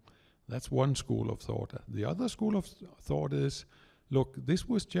necessary. That's one school of thought. The other school of thought is, look, this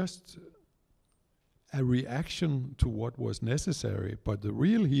was just a reaction to what was necessary, but the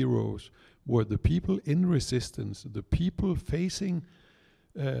real heroes were the people in resistance, the people facing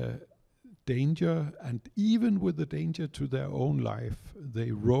danger, and even with the danger to their own life,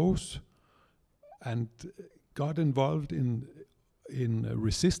 they rose and got involved in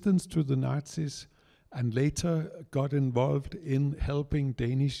resistance to the Nazis, and later got involved in helping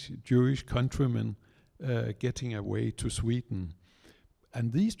Danish Jewish countrymen getting away to Sweden.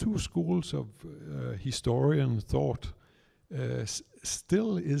 And these two schools of historian thought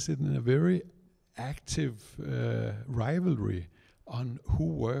still is in a very active rivalry on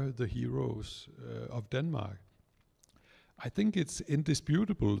who were the heroes of Denmark. I think it's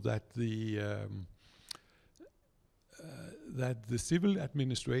indisputable that the civil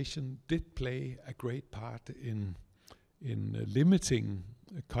administration did play a great part in limiting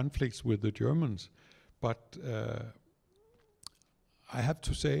conflicts with the Germans, but I have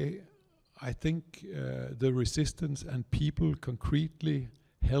to say, I think the resistance and people concretely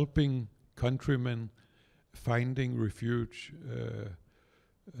helping countrymen finding refuge,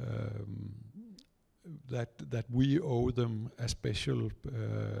 that we owe them a special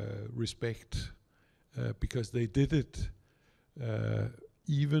respect because they did it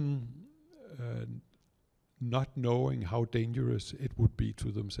even not knowing how dangerous it would be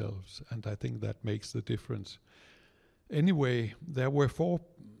to themselves, and I think that makes the difference. Anyway, there were 4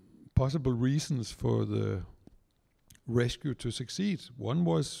 possible reasons for the rescue to succeed. One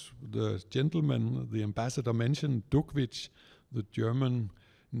was the gentleman, the ambassador mentioned, Duckwitz, the German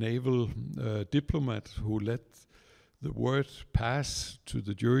naval diplomat who let the word pass to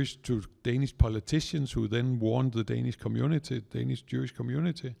Danish politicians, who then warned the Danish Jewish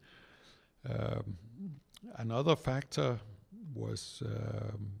community. Another factor was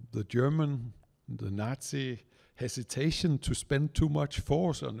the Nazi hesitation to spend too much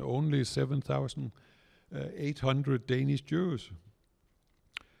force on only 7,800 Danish Jews.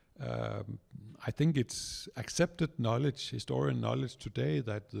 I think it's accepted knowledge, historian knowledge today,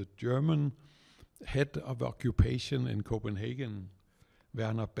 that the German head of occupation in Copenhagen,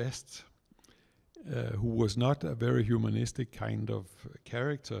 Werner Best, who was not a very humanistic kind of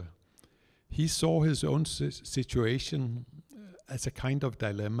character, he saw his own situation as a kind of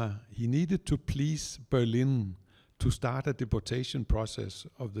dilemma. He needed to please Berlin to start a deportation process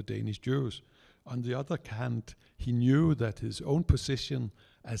of the Danish Jews. On the other hand, he knew that his own position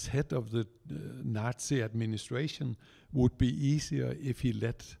as head of the Nazi administration would be easier if he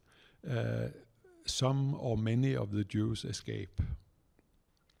let some or many of the Jews escape.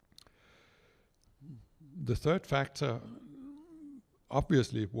 The third factor,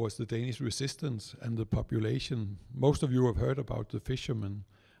 obviously, was the Danish resistance and the population. Most of you have heard about the fishermen.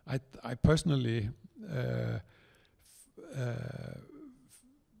 I personally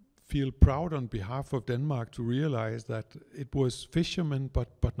feel proud on behalf of Denmark to realize that it was fishermen,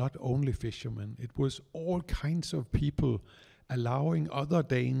 but not only fishermen. It was all kinds of people allowing other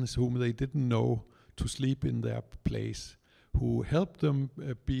Danes whom they didn't know to sleep in their place, who helped them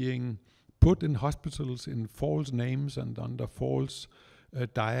being put in hospitals in false names and under false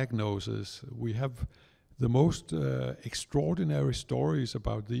diagnoses. We have the most extraordinary stories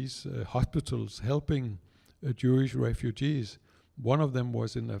about these hospitals helping Jewish refugees. One of them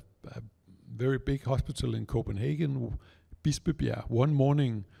was in a very big hospital in Copenhagen, Bispebjerg. One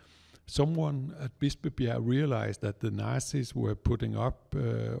morning, someone at Bispebjerg realized that the Nazis were putting up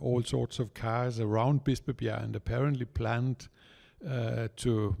all sorts of cars around Bispebjerg and apparently planned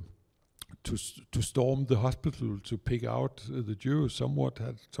to storm the hospital to pick out the Jews.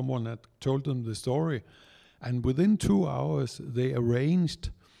 Someone had told them the story, and within 2 hours they arranged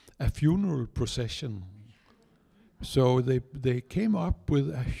a funeral procession. So they came up with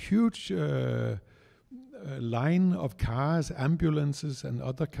a huge line of cars, ambulances and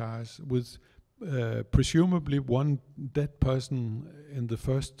other cars, with presumably one dead person in the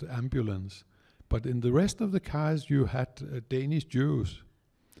first ambulance. But in the rest of the cars you had Danish Jews.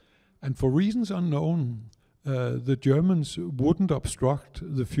 And for reasons unknown, the Germans wouldn't obstruct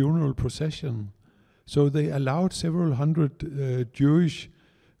the funeral procession. So they allowed several hundred Jewish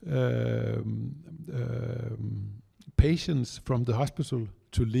patients from the hospital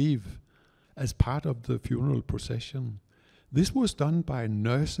to leave as part of the funeral procession. This was done by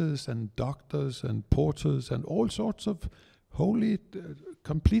nurses and doctors and porters and all sorts of holy,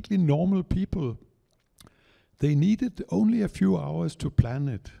 completely normal people. They needed only a few hours to plan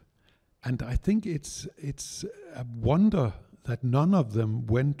it. And I think it's a wonder that none of them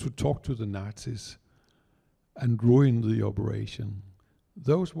went to talk to the Nazis and ruin the operation.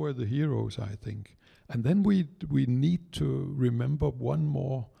 Those were the heroes, I think. And then we need to remember one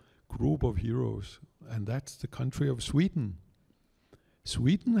more group of heroes, and that's the country of Sweden.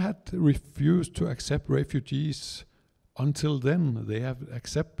 Sweden had refused to accept refugees until then. They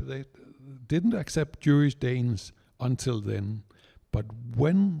didn't accept Jewish Danes until then. But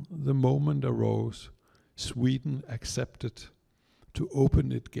when the moment arose, Sweden accepted to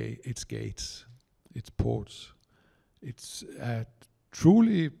open its gates, its ports. It's a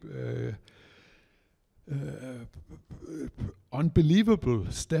truly unbelievable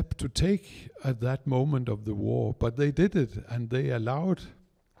step to take at that moment of the war, but they did it, and they allowed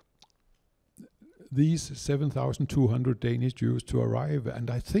these 7,200 Danish Jews to arrive. And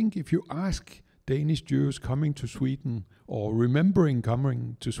I think if you ask Danish Jews coming to Sweden or remembering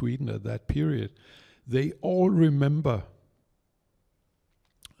coming to Sweden at that period, they all remember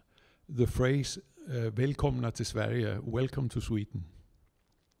the phrase "Velkomna til Sverige," welcome to Sweden.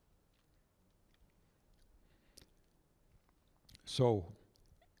 So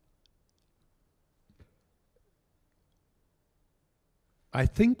I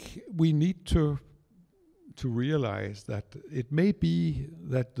think we need to realize that it may be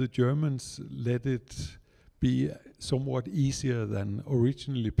that the Germans let it be somewhat easier than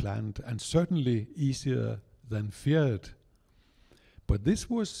originally planned, and certainly easier than feared. But this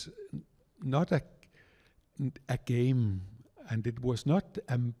was not a game, and it was not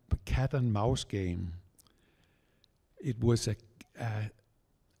a cat and mouse game. It was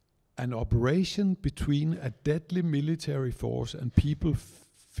an operation between a deadly military force and people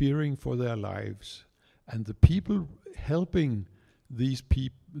fearing for their lives. And the people helping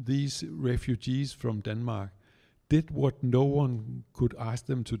these refugees from Denmark did what no one could ask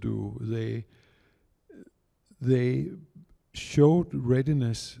them to do. They showed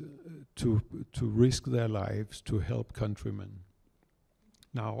readiness to risk their lives to help countrymen.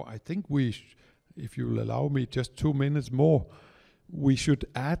 Now, I think if you'll allow me just 2 minutes more, we should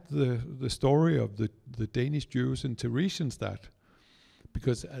add the story of the Danish Jews in Theresienstadt.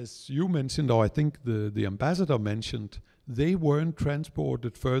 Because as you mentioned, or I think the ambassador mentioned, they weren't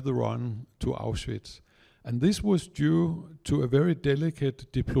transported further on to Auschwitz. And this was due to a very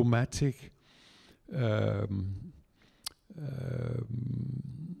delicate diplomatic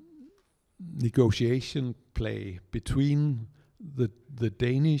negotiation play between the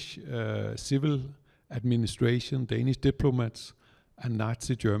Danish civil administration, Danish diplomats, and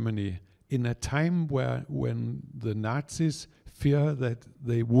Nazi Germany in a time when the Nazis fear that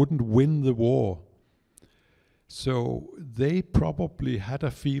they wouldn't win the war. So they probably had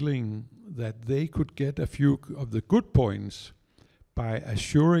a feeling that they could get a few of the good points by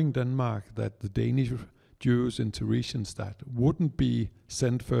assuring Denmark that the Danish Jews in Theresienstadt wouldn't be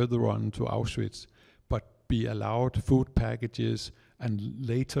sent further on to Auschwitz, but be allowed food packages and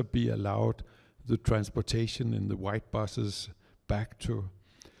later be allowed the transportation in the white buses back to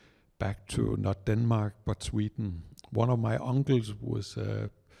not Denmark but Sweden. One of my uncles was a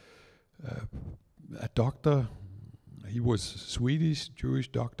doctor. He was Swedish, Jewish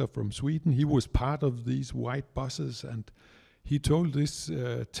doctor from Sweden. He was part of these white buses, and he told this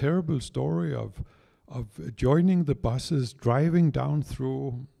terrible story of joining the buses, driving down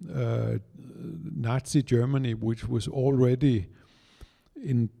through Nazi Germany, which was already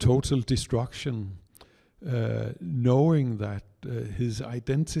in total destruction, knowing that his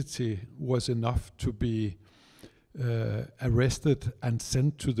identity was enough to be arrested and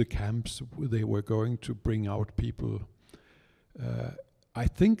sent to the camps where they were going to bring out people. I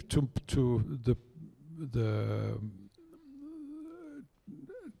think to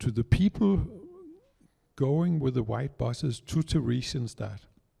the people going with the white buses to Theresienstadt,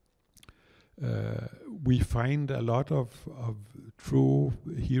 we find a lot of true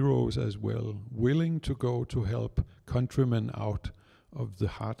heroes as well, willing to go to help countrymen out of the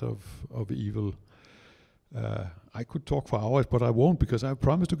heart of evil. I could talk for hours, but I won't, because I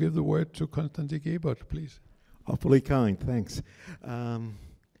promised to give the word to Konstantin Gebert, please. Awfully kind, thanks.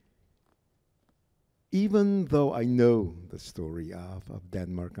 Even though I know the story of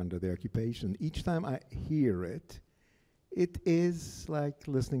Denmark under the occupation, each time I hear it, it is like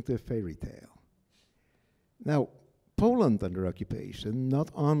listening to a fairy tale. Now, Poland under occupation not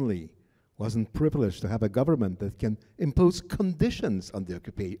only wasn't privileged to have a government that can impose conditions on the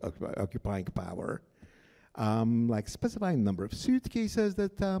occupying power, like specifying a number of suitcases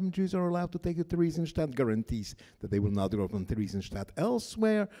that Jews are allowed to take to Theresienstadt, guarantees that they will not go from Theresienstadt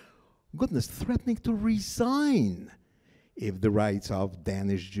elsewhere, goodness, threatening to resign if the rights of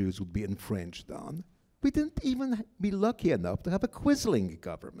Danish Jews would be infringed on. We didn't even be lucky enough to have a Quisling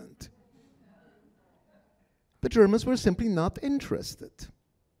government. The Germans were simply not interested.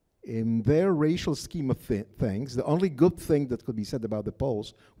 In their racial scheme of things, the only good thing that could be said about the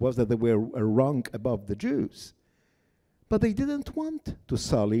Poles was that they were a rung above the Jews. But they didn't want to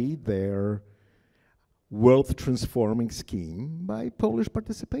sully their world-transforming scheme by Polish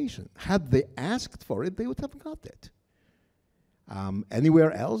participation. Had they asked for it, they would have got it.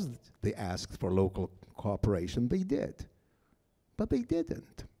 Anywhere else they asked for local cooperation, they did. But they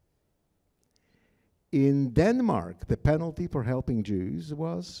didn't. In Denmark, the penalty for helping Jews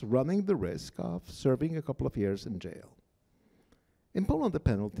was running the risk of serving a couple of years in jail. In Poland, the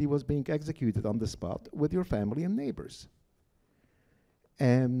penalty was being executed on the spot with your family and neighbors.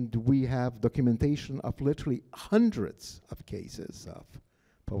 And we have documentation of literally hundreds of cases of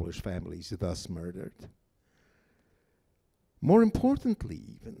Polish families thus murdered. More importantly,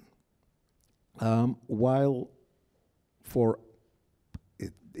 even, while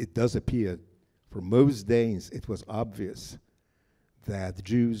it does appear for most Danes it was obvious that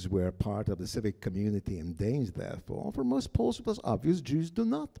Jews were part of the civic community and Danes, therefore, for most Poles it was obvious Jews do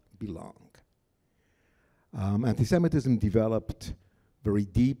not belong. Anti-Semitism developed very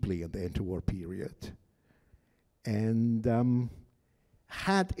deeply in the interwar period. And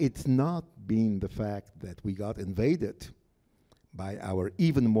had it not been the fact that we got invaded by our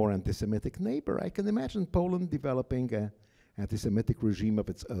even more anti-Semitic neighbor, I can imagine Poland developing an anti-Semitic regime of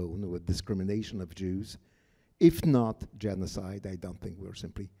its own with discrimination of Jews. If not genocide, I don't think we're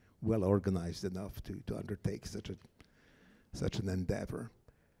simply well organized enough to undertake such an endeavor.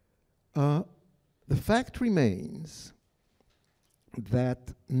 The fact remains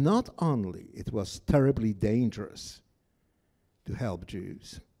that not only it was terribly dangerous to help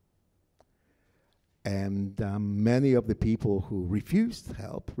Jews, and many of the people who refused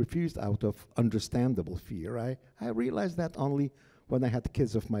help refused out of understandable fear. I realized that only when I had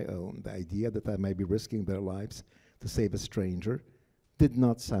kids of my own. The idea that I might be risking their lives to save a stranger did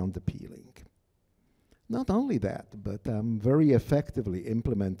not sound appealing. Not only that, but very effectively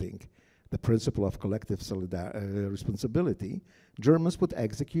implementing the principle of collective responsibility, Germans would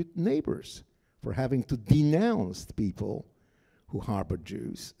execute neighbors for having to denounce people who harbored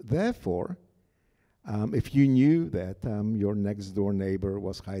Jews. Therefore, if you knew that your next door neighbor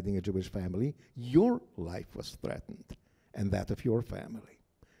was hiding a Jewish family, your life was threatened, and that of your family.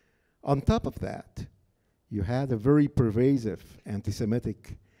 On top of that, you had a very pervasive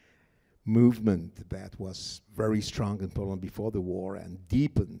anti-Semitic movement that was very strong in Poland before the war and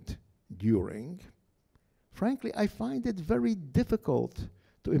deepened during. Frankly, I find it very difficult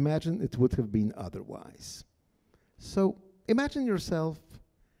to imagine it would have been otherwise. So imagine yourself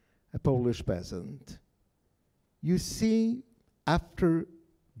a Polish peasant. You see, after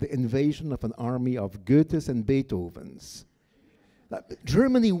the invasion of an army of Goethes and Beethovens, that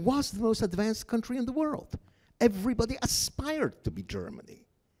Germany was the most advanced country in the world. Everybody aspired to be Germany.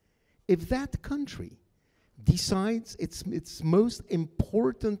 If that country decides its most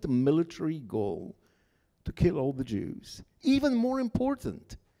important military goal to kill all the Jews, even more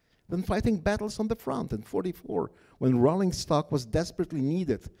important than fighting battles on the front in 44, when rolling stock was desperately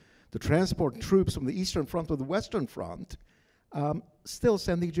needed to transport troops from the Eastern Front to the Western Front, still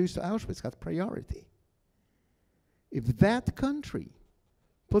sending Jews to Auschwitz had priority. If that country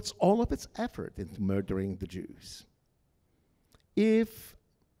puts all of its effort into murdering the Jews, if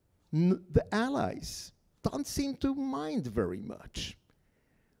the Allies don't seem to mind very much,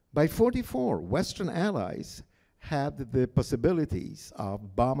 by 44, Western allies had the possibilities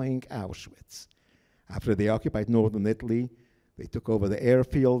of bombing Auschwitz. After they occupied northern Italy, they took over the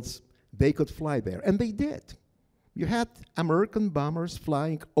airfields, they could fly there, and they did. You had American bombers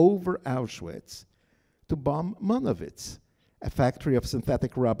flying over Auschwitz to bomb Monowitz, a factory of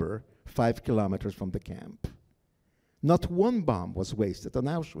synthetic rubber 5 kilometers from the camp. Not one bomb was wasted on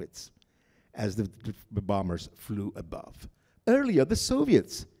Auschwitz as the bombers flew above. Earlier, the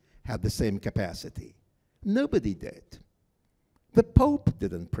Soviets had the same capacity. Nobody did. The Pope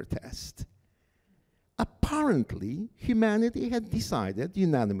didn't protest. Apparently, humanity had decided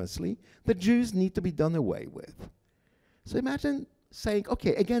unanimously that Jews need to be done away with. So imagine saying,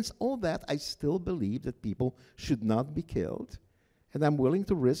 okay, against all that, I still believe that people should not be killed, and I'm willing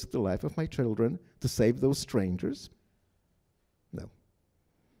to risk the life of my children to save those strangers. No,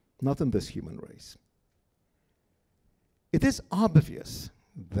 not in this human race. It is obvious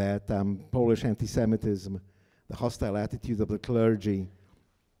that Polish anti-Semitism, the hostile attitude of the clergy,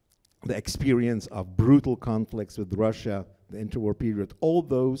 the experience of brutal conflicts with Russia, the interwar period, all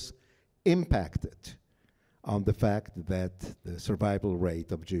those impacted on the fact that the survival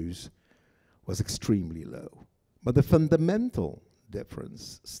rate of Jews was extremely low. But the fundamental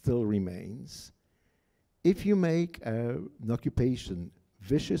difference still remains. If you make an occupation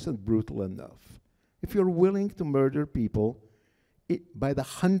vicious and brutal enough, if you're willing to murder people by the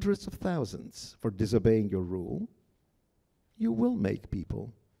hundreds of thousands for disobeying your rule, you will make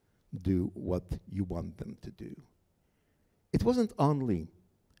people do what you want them to do. It wasn't only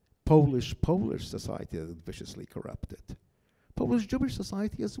Polish society that was viciously corrupted. Polish Jewish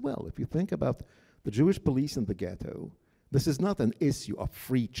society as well. If you think about the Jewish police in the ghetto, this is not an issue of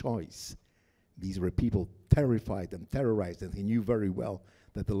free choice. These were people terrified and terrorized, and they knew very well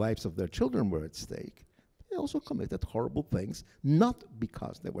that the lives of their children were at stake. They also committed horrible things, not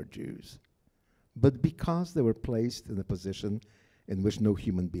because they were Jews, but because they were placed in a position in which no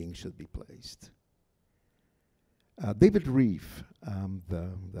human being should be placed. David Reef,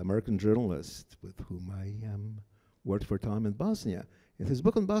 the American journalist with whom I worked for a time in Bosnia, in his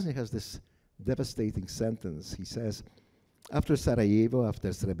book on Bosnia has this devastating sentence. He says, after Sarajevo, after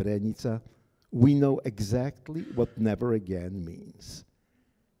Srebrenica, we know exactly what never again means.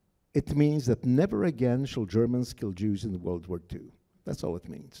 It means that never again shall Germans kill Jews in World War II. That's all it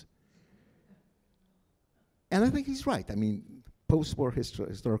means. And I think he's right. I mean, post-war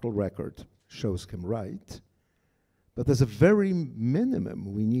historical record shows him right. But as a very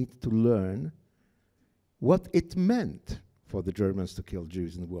minimum, we need to learn what it meant for the Germans to kill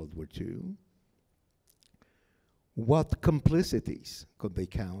Jews in World War II. What complicities could they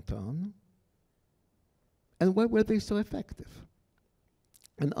count on? And why were they so effective?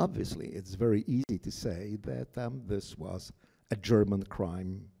 And obviously, it's very easy to say that this was a German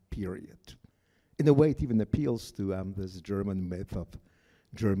crime period. In a way, it even appeals to this German myth of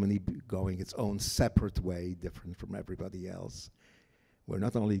Germany going its own separate way, different from everybody else. We're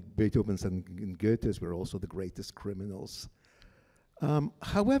not only Beethoven's and Goethe's, we're also the greatest criminals.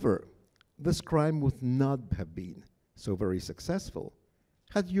 However, this crime would not have been so very successful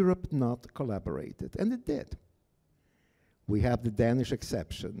had Europe not collaborated, and it did. We have the Danish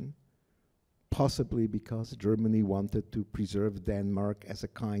exception, possibly because Germany wanted to preserve Denmark as a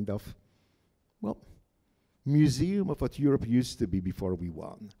kind of, well, museum of what Europe used to be before we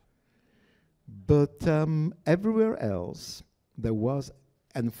won. But everywhere else, there was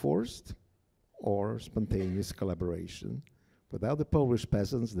enforced or spontaneous collaboration. Without the Polish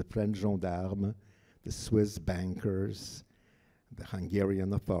peasants, the French gendarmes, the Swiss bankers, the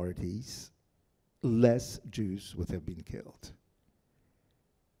Hungarian authorities, less Jews would have been killed.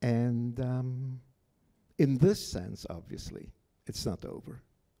 And in this sense, obviously, it's not over.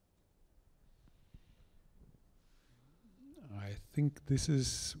 I think this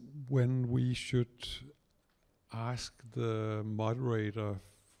is when we should ask the moderator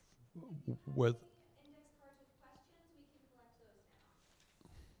whether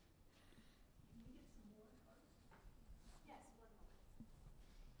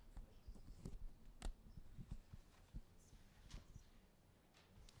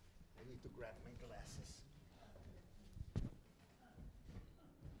I need to grab my glasses.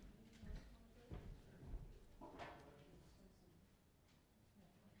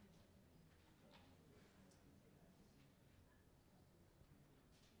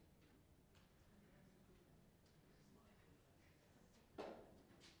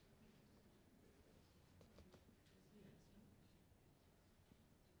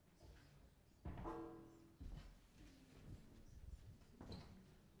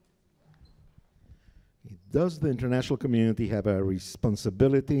 Does the international community have a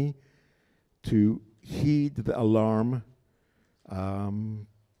responsibility to heed the alarm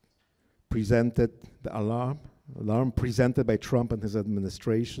presented by Trump and his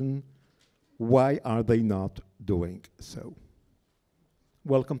administration? Why are they not doing so?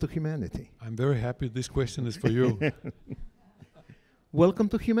 Welcome to humanity. I'm very happy this question is for you. Welcome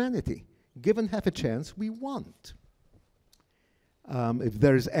to humanity. Given half a chance, we want. If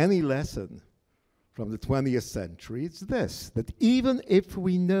there is any lesson from the 20th century, it's this, that even if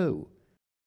we know